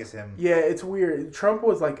charismatic as him. Yeah, it's weird. Trump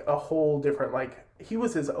was like a whole different, like, he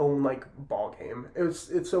was his own like ball game.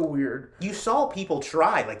 It's so weird. You saw people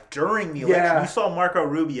try, like, during the election. You saw Marco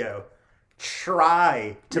Rubio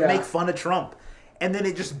try to make fun of Trump, and then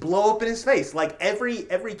it just blow up in his face. Like, every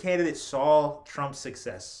candidate saw Trump's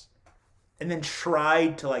success and then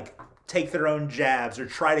tried to like take their own jabs or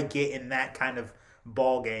try to get in that kind of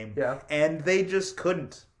ball game. Yeah. And they just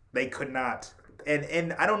couldn't. They could not.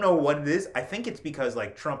 And I don't know what it is. I think it's because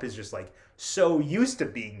like Trump is just like so used to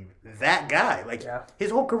being that guy. Like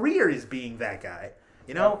his whole career is being that guy.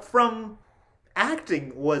 You know, from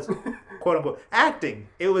acting was quote unquote acting.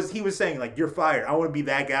 He was saying like, you're fired. I want to be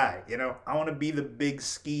that guy. You know, I want to be the big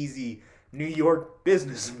skeezy New York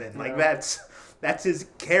businessman. Like that's his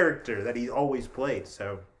character that he always played.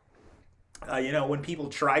 So, you know, when people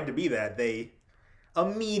tried to be that, they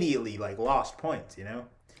immediately like lost points. You know,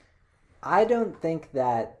 I don't think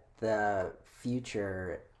that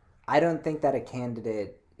I don't think that a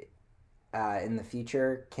candidate in the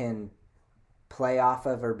future can play off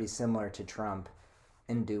of or be similar to Trump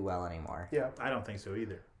and do well anymore. Yeah, I don't think so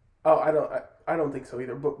either. Oh, I don't think so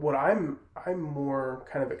either. But what I'm more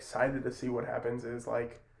kind of excited to see what happens is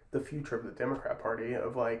like the future of the Democrat Party,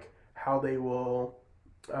 of like how they will,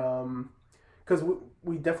 because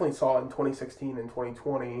we definitely saw in 2016 and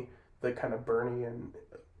 2020 the kind of Bernie and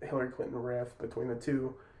Hillary Clinton rift between the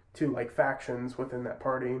two like factions within that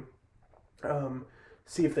party.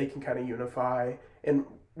 See if they can kind of unify, and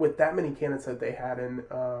with that many candidates that they had in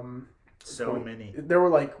many. There were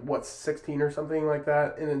like 16 or something like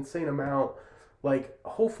that, an insane amount. Like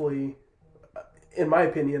hopefully, in my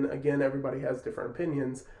opinion, again everybody has different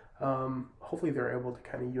opinions. Hopefully they're able to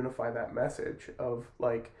kind of unify that message of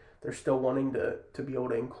like they're still wanting to be able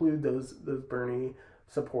to include those Bernie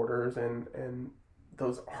supporters and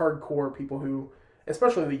those hardcore people who,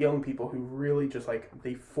 especially the young people who really just like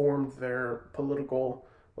they formed their political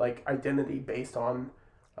like identity based on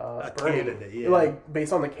a Bernie, candidate, like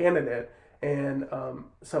based on the candidate, and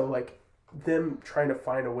so like them trying to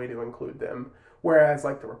find a way to include them. Whereas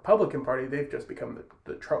like the Republican Party, they've just become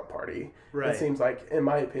the Trump Party. Right. It seems like, in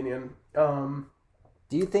my opinion. Do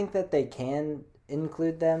you think that they can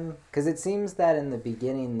include them? Because it seems that in the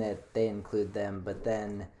beginning that they include them, but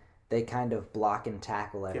then they kind of block and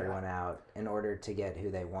tackle everyone out in order to get who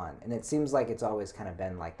they want. And it seems like it's always kind of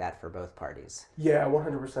been like that for both parties. Yeah,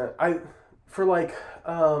 100%.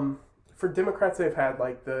 For Democrats, they've had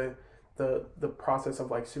like the process of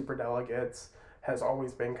like superdelegates has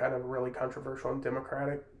always been kind of really controversial in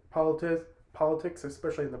Democratic politics,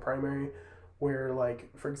 especially in the primary, where like,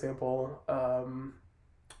 for example,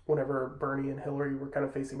 whenever Bernie and Hillary were kind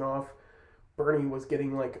of facing off, Bernie was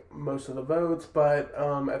getting like most of the votes, but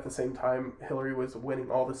at the same time, Hillary was winning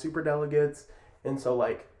all the superdelegates, and so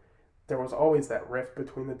like there was always that rift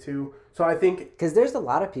between the two. So I think because there's a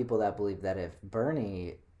lot of people that believe that if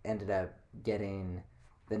Bernie ended up getting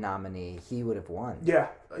the nominee, he would have won. Yeah.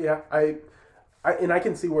 I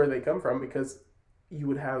can see where they come from, because you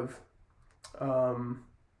would have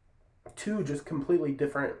two just completely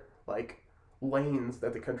different like lanes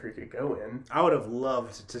that the country could go in. I would have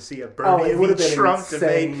loved to see a Bernie v. Trump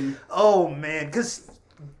debate. Oh man, because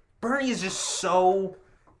Bernie is just so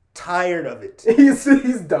tired of it. He's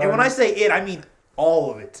done. And when I say it, I mean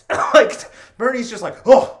all of it. Like Bernie's just like,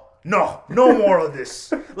 oh no more of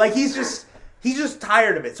this. Like he's just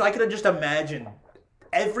tired of it. So I could have just imagined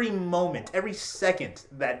every moment, every second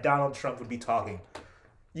that Donald Trump would be talking,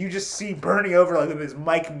 you just see Bernie over like with his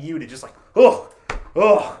mic muted, just like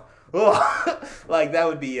like that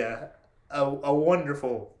would be a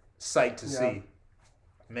wonderful sight to see.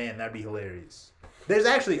 Man, that'd be hilarious. There's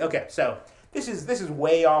actually so this is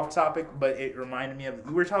way off topic, but it reminded me of,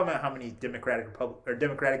 we were talking about how many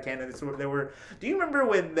Democratic candidates there were. Do you remember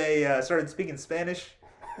when they started speaking Spanish?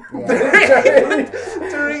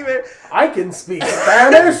 During their, I can speak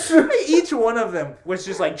Spanish. Each one of them was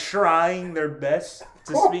just like trying their best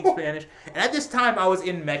to speak Spanish. And at this time, I was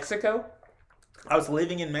in Mexico. I was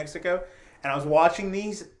living in Mexico, and I was watching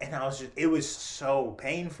these, and it was so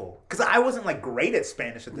painful because I wasn't like great at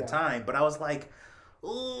Spanish at the time, but I was like,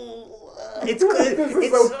 ooh, it's good.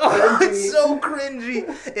 It's so cringy.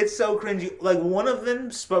 It's so cringy. Like one of them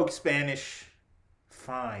spoke Spanish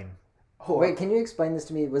fine. Wait, can you explain this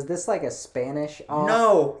to me? Was this like a Spanish off?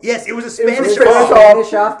 No. Yes, it was a Spanish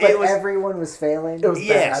off, but everyone was failing? It was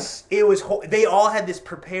bad. It was. They all had this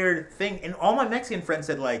prepared thing, and all my Mexican friends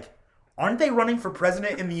said, like, aren't they running for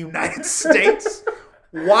president in the United States?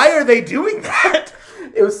 Why are they doing that?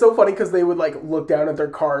 It was so funny because they would like look down at their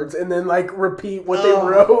cards and then like repeat what they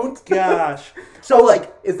wrote. Gosh. So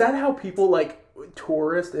like, is that how people like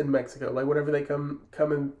tourists in Mexico, like whenever they come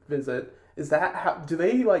and visit? Is that how, do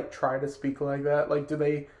they like try to speak like that? Like, do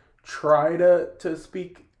they try to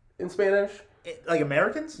speak in Spanish? Like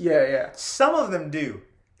Americans? Yeah. Some of them do.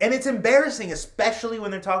 And it's embarrassing, especially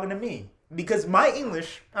when they're talking to me. Because my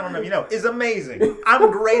English, I don't know if you know, is amazing. I'm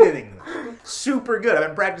great at English. Super good. I've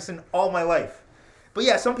been practicing all my life. But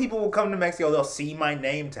yeah, some people will come to Mexico. They'll see my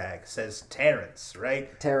name tag says Terrence,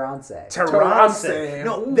 right? Terrence.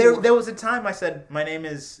 No, there was a time I said my name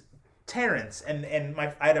is Terrence, and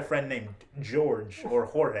I had a friend named George or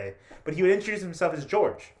Jorge, but he would introduce himself as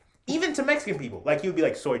George, even to Mexican people. Like he would be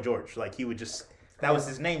like Soy George, like he would just that was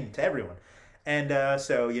his name to everyone. And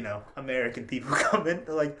so American people come in,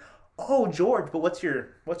 they're like, "Oh, George, but what's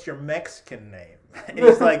your Mexican name?" And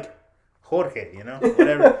he's like, Jorge,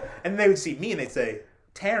 whatever. And they would see me and they'd say,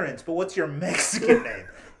 Terrence, but what's your Mexican name?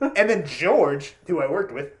 And then George, who I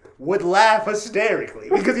worked with, would laugh hysterically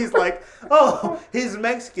because he's like, oh, his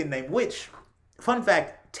Mexican name, which, fun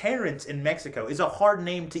fact, Terrence in Mexico is a hard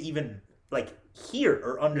name to even, hear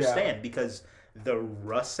or understand because the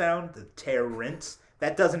rust sound, the Terrence,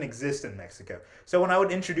 that doesn't exist in Mexico. So when I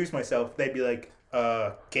would introduce myself, they'd be like,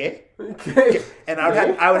 ¿qué? And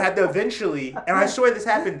I would have to eventually, and I swear this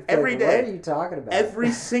happened every day. What are you talking about?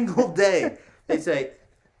 Every single day. They'd say,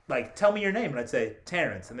 tell me your name. And I'd say,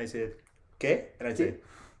 Terrence. And they said, ¿qué? And I'd say,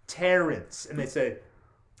 Terrence. And they'd say,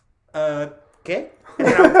 ¿qué?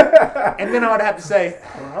 And then I would have to say,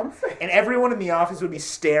 and everyone in the office would be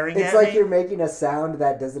staring at me. It's like you're making a sound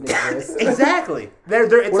that doesn't exist. Exactly.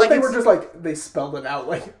 It's what if they were just they spelled it out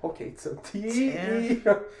okay, so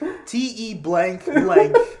T-E blank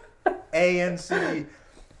blank A-N-C.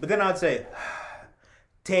 But then I'd say,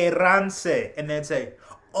 Terrance. And they'd say,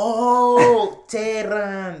 oh,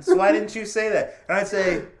 Terrance. Why didn't you say that? And I'd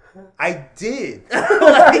say, I did.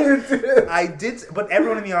 I did. But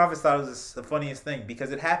everyone in the office thought it was the funniest thing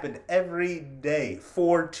because it happened every day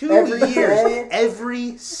for 2 years. Day?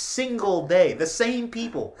 Every single day. The same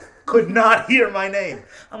people could not hear my name.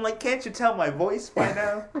 I'm like, can't you tell my voice by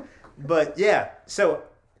now? But yeah, so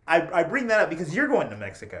I bring that up because you're going to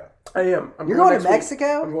Mexico. I am. You're going to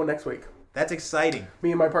Mexico? I'm going next week. That's exciting.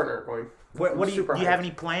 Me and my partner are going. What do you have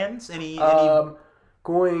any plans? Any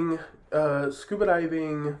going scuba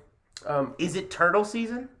diving. Is it turtle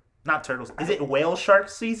season? Not turtles. Is it whale shark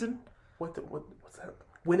season? What's that?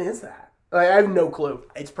 When is that? I have no clue.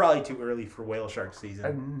 It's probably too early for whale shark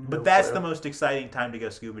season. No but that's clue. the most exciting time to go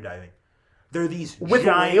scuba diving. There are these with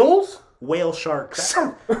giant whales? Whale sharks.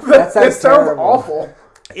 That sounds awful.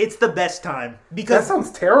 It's the best time because that sounds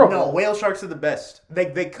terrible. No, whale sharks are the best.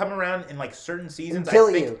 They come around in certain seasons. And kill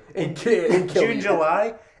I think, you. in Kill June, you.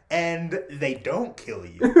 July, and they don't kill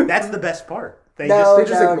you. That's the best part. They just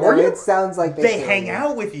ignore you? It sounds like they hang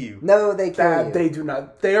out with you. No, they kill you. They do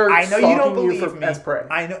not. They are. I know you don't believe for me. As prey.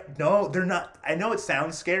 I know. No, they're not. I know it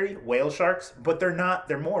sounds scary, whale sharks, but they're not.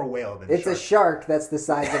 They're more whale than it's shark. a shark that's the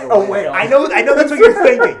size of a A whale. whale. I know that's what you're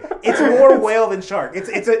thinking. It's more whale than shark.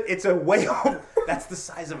 It's a whale that's the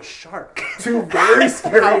size of a shark. Two very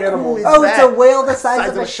scary How animals. cool is Oh, it's that? a whale the size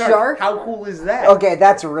of a shark? How cool is that? Okay,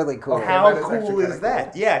 that's really cool. How that is cool actually is kinda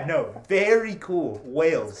that? cool. Yeah, no, very cool.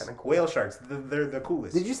 Whales, kinda cool. whale sharks. They're the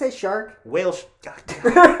coolest. Did you say shark? Whale?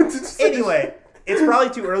 Anyway, it's probably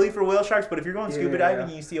too early for whale sharks. But if you're going scuba diving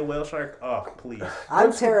and you see a whale shark, oh please.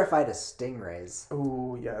 I'm terrified of stingrays.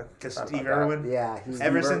 Oh yeah, Because Steve Irwin. Yeah,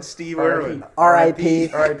 Ever since Steve Irwin. R.I.P.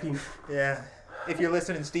 R.I.P. Yeah. If you're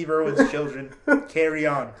listening, Steve Irwin's children, carry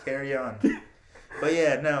on. But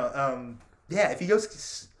yeah, no, yeah. If you go,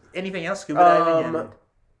 anything else scuba diving?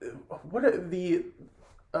 What are the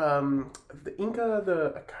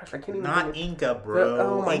Inca? Gosh, I can't even. Not think of- Inca, bro.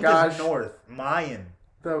 oh my Inca's gosh. north. Mayan.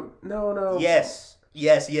 No. Yes.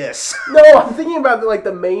 No, I'm thinking about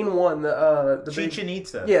the main one. The Chichen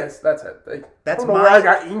Itza. Yes, that's it. That's I don't know where I Mayan.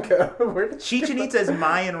 got Inca. Where did Chichen Itza is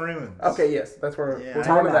Mayan ruins. Okay, yes, that's where Yeah. we're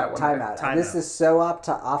Time going to that out. one. Time out. Time This out. is so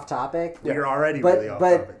off topic. You're already But really off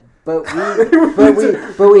topic.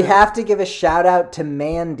 but we have to give a shout out to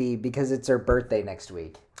Mandy because it's her birthday next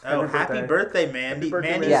week. Oh, Happy happy birthday, Mandy. Happy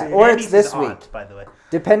birthday, Mandy's, Mandy. Yeah, or Mandy's it's this his aunt, week. by the way.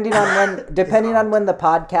 Depending on when the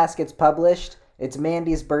podcast gets published, it's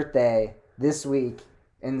Mandy's birthday this week,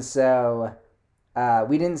 and so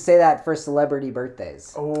we didn't say that for celebrity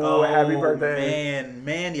birthdays. Oh, happy birthday. Man,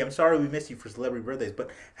 Mandy, I'm sorry we missed you for celebrity birthdays, but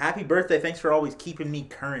happy birthday. Thanks for always keeping me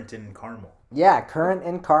current in Carmel. Yeah, Current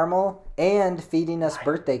and Caramel, and feeding us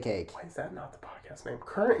birthday cake. Why is that not the podcast name?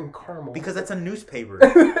 Current and Caramel. Because that's a newspaper.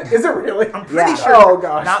 Is it really? I'm pretty Yeah. sure. Oh,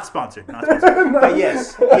 gosh. Not sponsored. But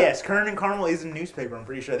yes, Current and Carmel is a newspaper, I'm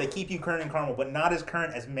pretty sure. They keep you current in Carmel, but not as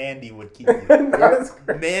current as Mandy would keep you. Not as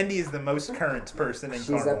current. Mandy is the most current person in She's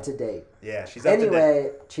Carmel. up to date. Yeah, she's up to date.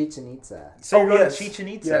 Anyway, Chichen Itza. So Oh, you're going yes. to Chichen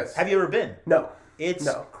Itza. Yes. Have you ever been? No. It's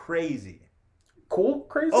No. crazy. Cool?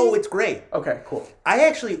 Crazy? Oh, it's great. Okay, cool.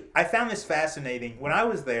 I found this fascinating. When I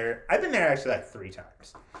was there, I've been there actually 3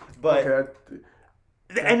 times. But Okay.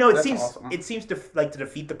 I know it That's seems awesome. to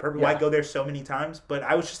defeat the purpose why I Yeah. go there so many times, but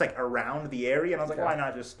I was just around the area and I was like, Yeah. why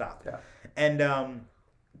not just stop? Yeah. And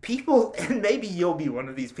people, and maybe you'll be one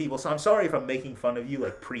of these people, so I'm sorry if I'm making fun of you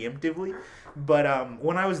like preemptively, but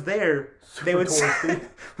when I was there, they would say,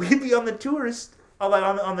 we'd be on the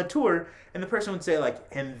on the tour, and the person would say like,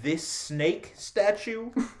 and this snake statue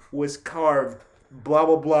was carved blah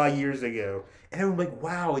blah blah years ago, and everyone would be like,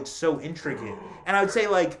 wow, it's so intricate, and I would say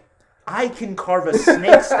like, I can carve a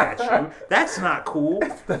snake statue. That's not cool.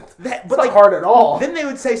 But not hard at all. Then they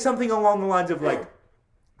would say something along the lines of like,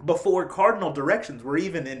 before cardinal directions were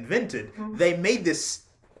even invented, they made this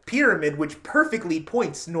pyramid which perfectly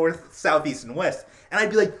points north, south, east, and west. And I'd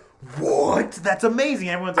be like, what? That's amazing.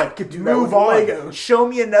 Everyone's like, move on. Legos. Show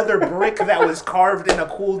me another brick that was carved in a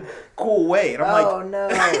cool way. And I'm like,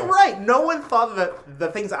 no. Right. No one thought that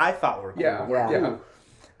the things I thought were cool. Yeah.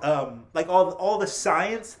 Like all the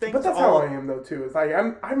science things. But that's how I am though too. It's like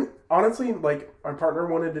I'm honestly like my partner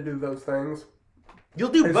wanted to do those things. You'll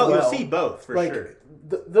do both. Well. You'll see both for like, sure.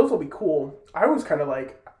 Those will be cool. I was kind of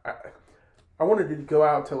like I wanted to go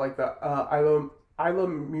out to like the Isla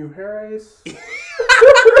Mujeres.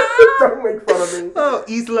 Don't make fun of me. Oh,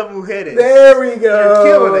 Isla Mujeres. There we go. You're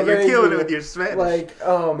killing it. You're killing it with your Spanish. Like,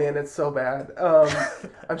 oh man, it's so bad.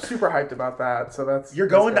 I'm super hyped about that. So You're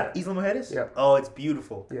going to Isla Mujeres? Yeah. Oh, it's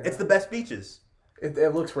beautiful. Yeah. It's the best beaches. It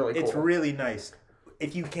looks really cool. It's really nice.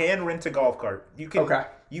 If you can rent a golf cart, you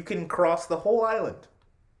can cross the whole island.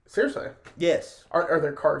 Seriously? Yes. Are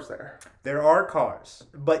there cars there? There are cars,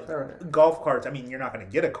 but right. Golf carts. I mean, you're not going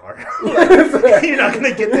to get a car. You're not going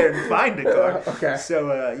to get there and find a car. Okay.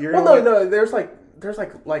 So you're. Well, no. There's like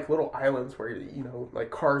little islands where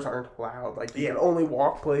like cars aren't allowed. Like you can only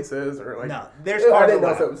walk places or like. No, there's cars. I didn't allowed.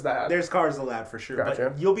 know if it was that. There's cars allowed for sure, Gotcha.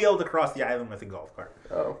 but you'll be able to cross the island with a golf cart.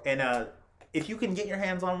 Oh. And if you can get your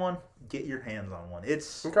hands on one, get your hands on one.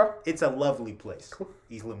 It's a lovely place. Cool.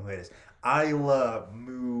 Isla Mujeres. I love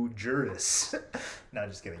Mujeres. No,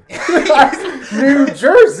 just kidding. New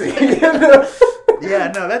Jersey.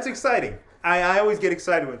 Yeah, no, that's exciting. I always get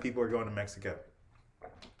excited when people are going to Mexico.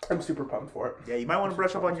 I'm super pumped for it. Yeah, you might want to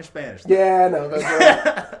brush up on your Spanish. Yeah, no, that's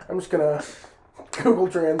right. I'm just going to Google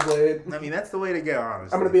Translate. I mean, that's the way to go,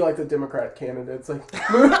 honestly. I'm going to be like the Democrat candidates. Like,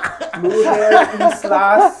 Mujer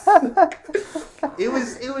Islas.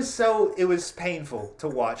 It was painful to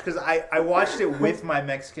watch because I watched it with my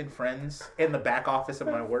Mexican friends in the back office of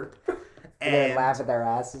my work. And they laugh at their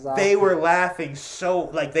asses off. They were laughing so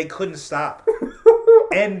like they couldn't stop.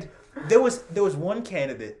 And there was one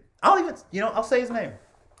candidate. I'll say his name.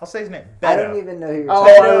 Beto. I don't even know who you're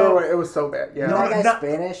talking about. Wait, it was so bad. Yeah. No, that guy's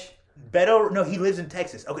Spanish? Beto, no, he lives in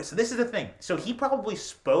Texas. Okay, so this is the thing. So he probably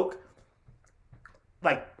spoke,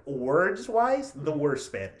 like, words-wise, the worst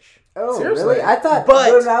Spanish. Oh, seriously? Really? I thought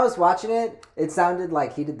when I was watching it, it sounded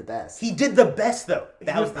like he did the best. He did the best, though.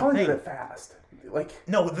 That was the probably thing. It fast. Like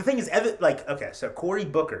no, the thing is, so Cory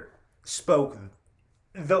Booker spoke.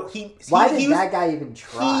 Though Why did that guy even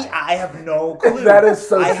try? I have no clue. That is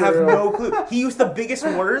so true. I have no clue. He used the biggest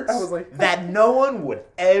words like, that no one would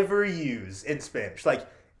ever use in Spanish, like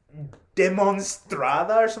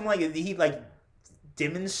demonstrada or something like that. He like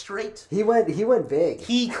demonstrate. He went big.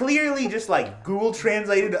 He clearly just like Google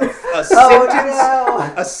translated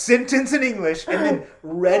a sentence in English and then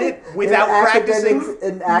read it without practicing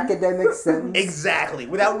an academic sentence. Exactly,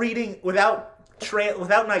 without reading, without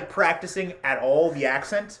like practicing at all the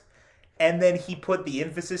accent, and then he put the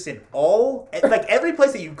emphasis in all, like every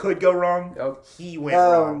place that you could go wrong, he went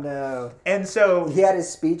wrong. Oh no! And so he had his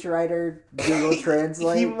speechwriter Google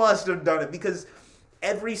Translate. He must have done it because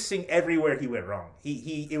everywhere he went wrong.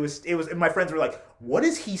 It was. And my friends were like, "What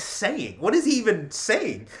is he saying? What is he even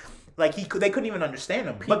saying?" Like they couldn't even understand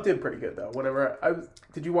him. Pete did pretty good though.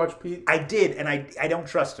 Did you watch Pete? I did, and I don't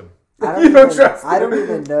trust him. I don't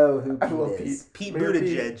even know who Pete is. Pete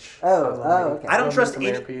Buttigieg. Oh, okay. I don't trust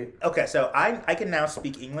any. Okay, so I can now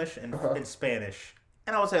speak English and Spanish,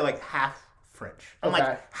 and I would say like half French. I'm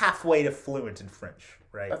like halfway to fluent in French,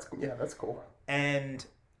 right? That's cool. And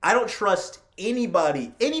I don't trust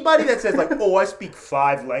anybody that says like, oh, I speak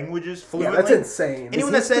 5 languages fluently. Yeah, that's insane.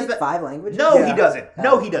 Anyone that says that 5 languages? No, he doesn't.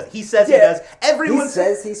 No, he doesn't. He says he does. Everyone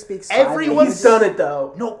says he speaks 5 languages. He's done it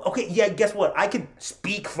though. No, okay, yeah. Guess what? I can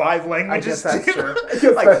speak 5 languages. I guess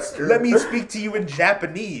that's true. Let me speak to you in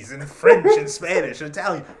Japanese and French and Spanish and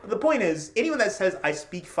Italian. But the point is, anyone that says I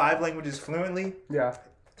speak 5 languages fluently, yeah.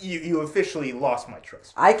 You officially lost my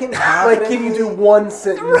trust. I can can you do one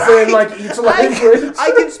sentence in like each language?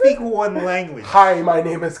 I can speak 1 language. Hi, my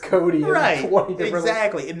name is Cody. Right,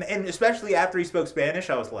 exactly. And especially after he spoke Spanish,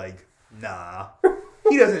 I was like, nah,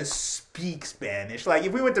 he doesn't speak Spanish. Like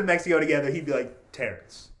if we went to Mexico together, he'd be like,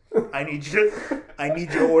 Terrence, I need you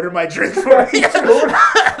to order my drink for me.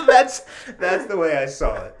 That's the way I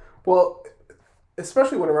saw it. Well,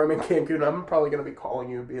 especially whenever I'm in Cancun, I'm probably going to be calling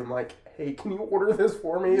you, being like, "Hey, can you order this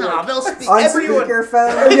for me?" Nah, like, they'll speak. On Everyone.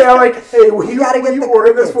 speakerphone. yeah, like, "Hey, will you gotta get the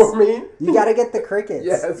order this crickets. for me?" You gotta get the crickets.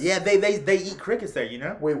 Yes. Yeah, they eat crickets there. You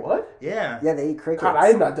know. Wait, what? Yeah. Yeah, they eat crickets. God, I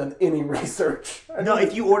have not done any research. No,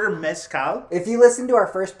 if you order mezcal, If you listen to our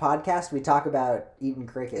first podcast, we talk about eating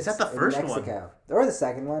crickets. Is that the first in one? Mexico. Or the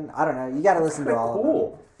second one? I don't know. You got to listen to all of them.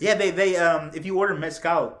 cool. yeah, they if you order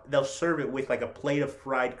mezcal, they'll serve it with like a plate of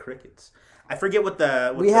fried crickets. I forget what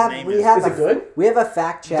the name is. Is it good? We have a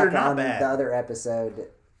fact check They're not on bad. the other episode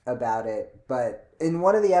about it, but in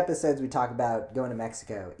one of the episodes we talk about going to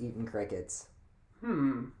Mexico, eating crickets.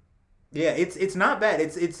 Yeah, it's not bad.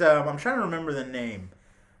 It's I'm trying to remember the name,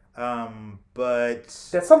 but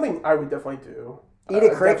That's something I would definitely do. Eat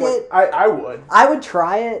a cricket? I would. I would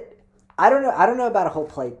try it. I don't know about a whole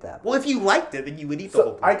plate though. well, if you liked it, then you would eat the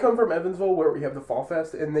whole So plate. I come from Evansville, where we have the Fall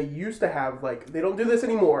Fest, and they used to have they don't do this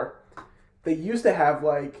anymore. They used to have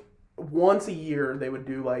once a year they would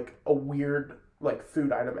do a weird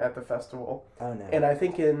food item at the festival. Oh no. And I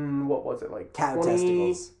think in what was it Cow 20...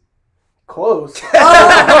 testicles. Close. Wait,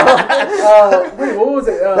 what was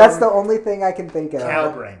it? That's the only thing I can think of. Cow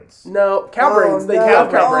brains. No, cow brains. They no.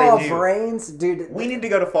 have cow brains. Oh, brains, dude. We need to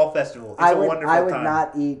go to Fall Festival. It's I a would. wonderful I would time.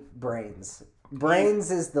 not eat brains. Brains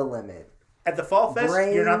is the limit. At the Fall Fest,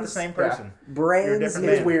 you're not the Brains- same person. Brains. You're a different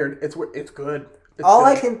It's man. weird. It's good. It's All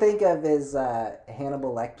good. I can think of is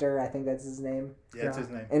Hannibal Lecter. I think that's his name. Yeah, that's his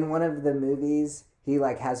name. In one of the movies, he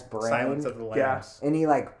has brain, Silence of the Lambs. and he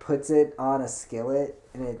puts it on a skillet,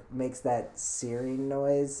 and it makes that searing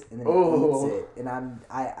noise, and then he Oh. eats it. And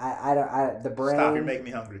the brain. Stop! You're making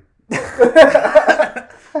me hungry.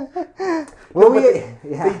 Well, No, but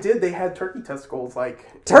yeah. They had turkey testicles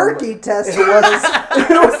Turkey testicles. it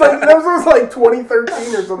was this was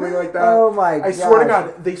 2013 or something like that. Oh my I swear to gosh.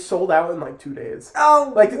 God, they sold out in 2 days. Oh,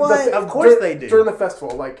 what? Of course they do. During the festival,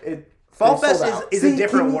 Fall they sold Fest out. is a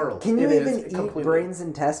different can you, world. Can you It is, even eat completely. brains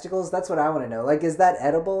and testicles? That's what I want to know. Is that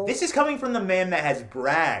edible? This is coming from the man that has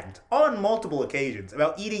bragged on multiple occasions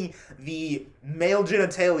about eating the male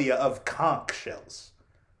genitalia of conch shells.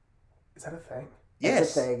 Is that a thing?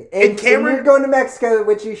 Yes. That's a thing. And And Cameron, you're going to Mexico,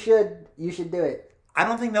 which you should do it. I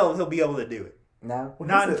don't think he'll be able to do it. No? What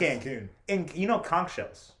Not in is this? Cancun. Conch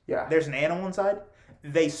shells. Yeah. There's an animal inside.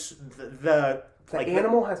 The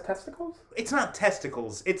animal has testicles? It's not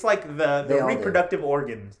testicles. It's the They all do. reproductive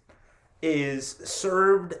organs is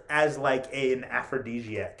served as an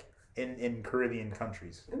aphrodisiac in Caribbean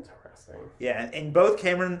countries. Interesting. Yeah, and both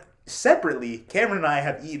Cameron and I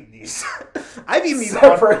have eaten these. I've eaten these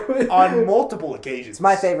Separately. on multiple occasions. It's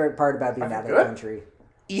my favorite part about being out of the good? country.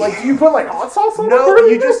 Do you put hot sauce on No,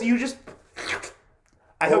 it? you just.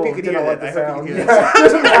 I hope you could hear that. I hope you could hear that.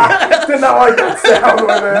 that. Did not like that sound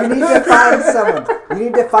with it. You need to find someone. You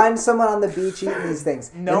need to find someone on the beach eating these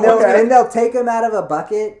things. No and they'll, one's gonna- and they'll take them out of a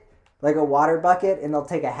bucket, like a water bucket, and they'll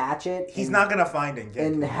take a hatchet. He's and, not gonna find it.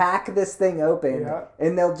 and hack this thing open, Yeah.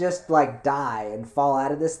 and they'll just die and fall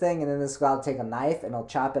out of this thing, and then this guy will take a knife and he'll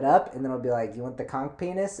chop it up, and then he'll be like, "You want the conch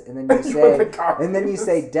penis?" And then you You say, want the conch and then you penis?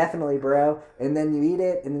 say, "Definitely, bro." And then you eat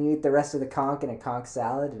it, and then you eat the rest of the conch in a conch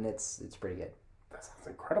salad, and it's pretty good. That sounds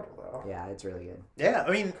incredible, though. Yeah, it's really good. Yeah,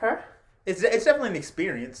 I mean, Okay. it's definitely an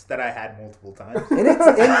experience that I had multiple times. And it's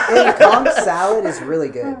and conch salad is really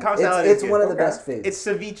good. Conch salad is It's good. one of the Okay. best foods. It's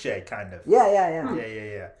ceviche, kind of. yeah.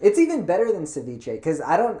 Yeah. It's even better than ceviche because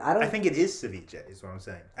I don't. I think it is ceviche, is what I'm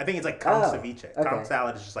saying. I think it's conch Oh, ceviche. okay. Conch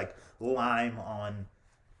salad is just lime on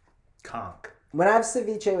conch. When I have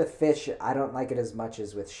ceviche with fish, I don't like it as much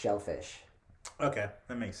as with shellfish. Okay,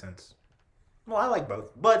 that makes sense. Well, I like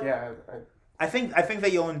both, but Yeah. I think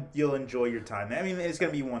that you'll enjoy your time. I mean, it's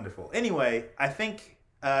gonna be wonderful. Anyway, I think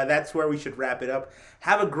that's where we should wrap it up.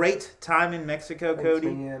 Have a great time in Mexico, Thanks, Cody.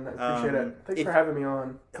 man. I appreciate it. Thanks for having me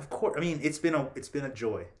on. Of course. I mean, it's been a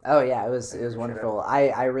joy. Oh yeah, it was wonderful.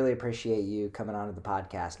 I really appreciate you coming on to the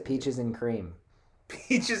podcast. Peaches and cream.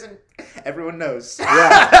 Peaches and everyone knows.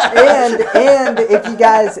 Yeah, and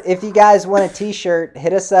if you guys want a T-shirt,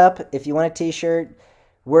 hit us up. If you want a T-shirt,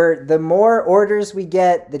 the more orders we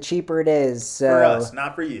get, the cheaper it is. So. For us,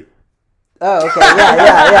 not for you. Oh, okay.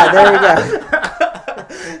 Yeah. There we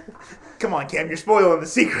go. Come on, Cam, you're spoiling the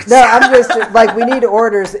secrets. No, I'm just we need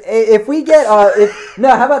orders. If we get how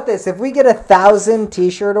about this? If we get 1,000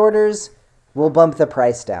 T-shirt orders, we'll bump the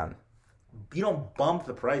price down. You don't bump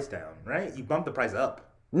the price down, right? You bump the price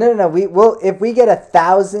up. No. We will if we get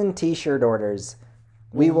 1,000 T-shirt orders,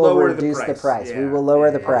 we will Lower the reduce the price. price. Yeah, We will lower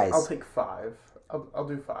yeah, the yeah. price. I'll take 5. I'll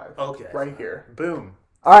do 5. Okay. Right here. Boom.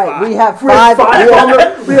 All right, we have We have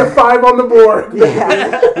five. we have 5 on the board.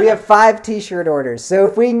 Yeah, we have 5 T-shirt orders. So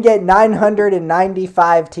if we can get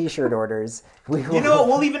 995 T-shirt orders, we will. You know what?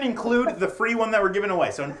 We'll even include the free one that we're giving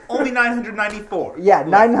away. So only 994. Yeah,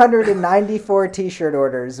 994 T-shirt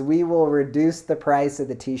orders. We will reduce the price of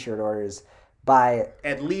the T-shirt orders by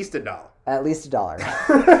at least $1. At least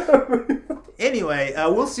 $1. Anyway,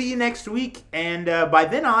 we'll see you next week, and by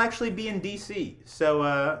then I'll actually be in DC.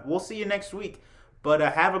 So we'll see you next week. But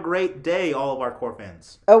have a great day, all of our core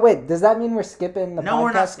fans. Oh wait, does that mean we're skipping the podcast? No,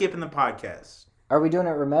 we're not skipping the podcast. Are we doing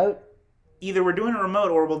it remote? Either we're doing it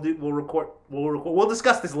remote or we'll record. We'll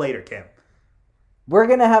discuss this later, Kim. We're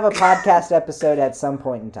gonna have a podcast episode at some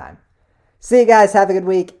point in time. See you guys. Have a good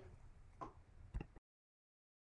week.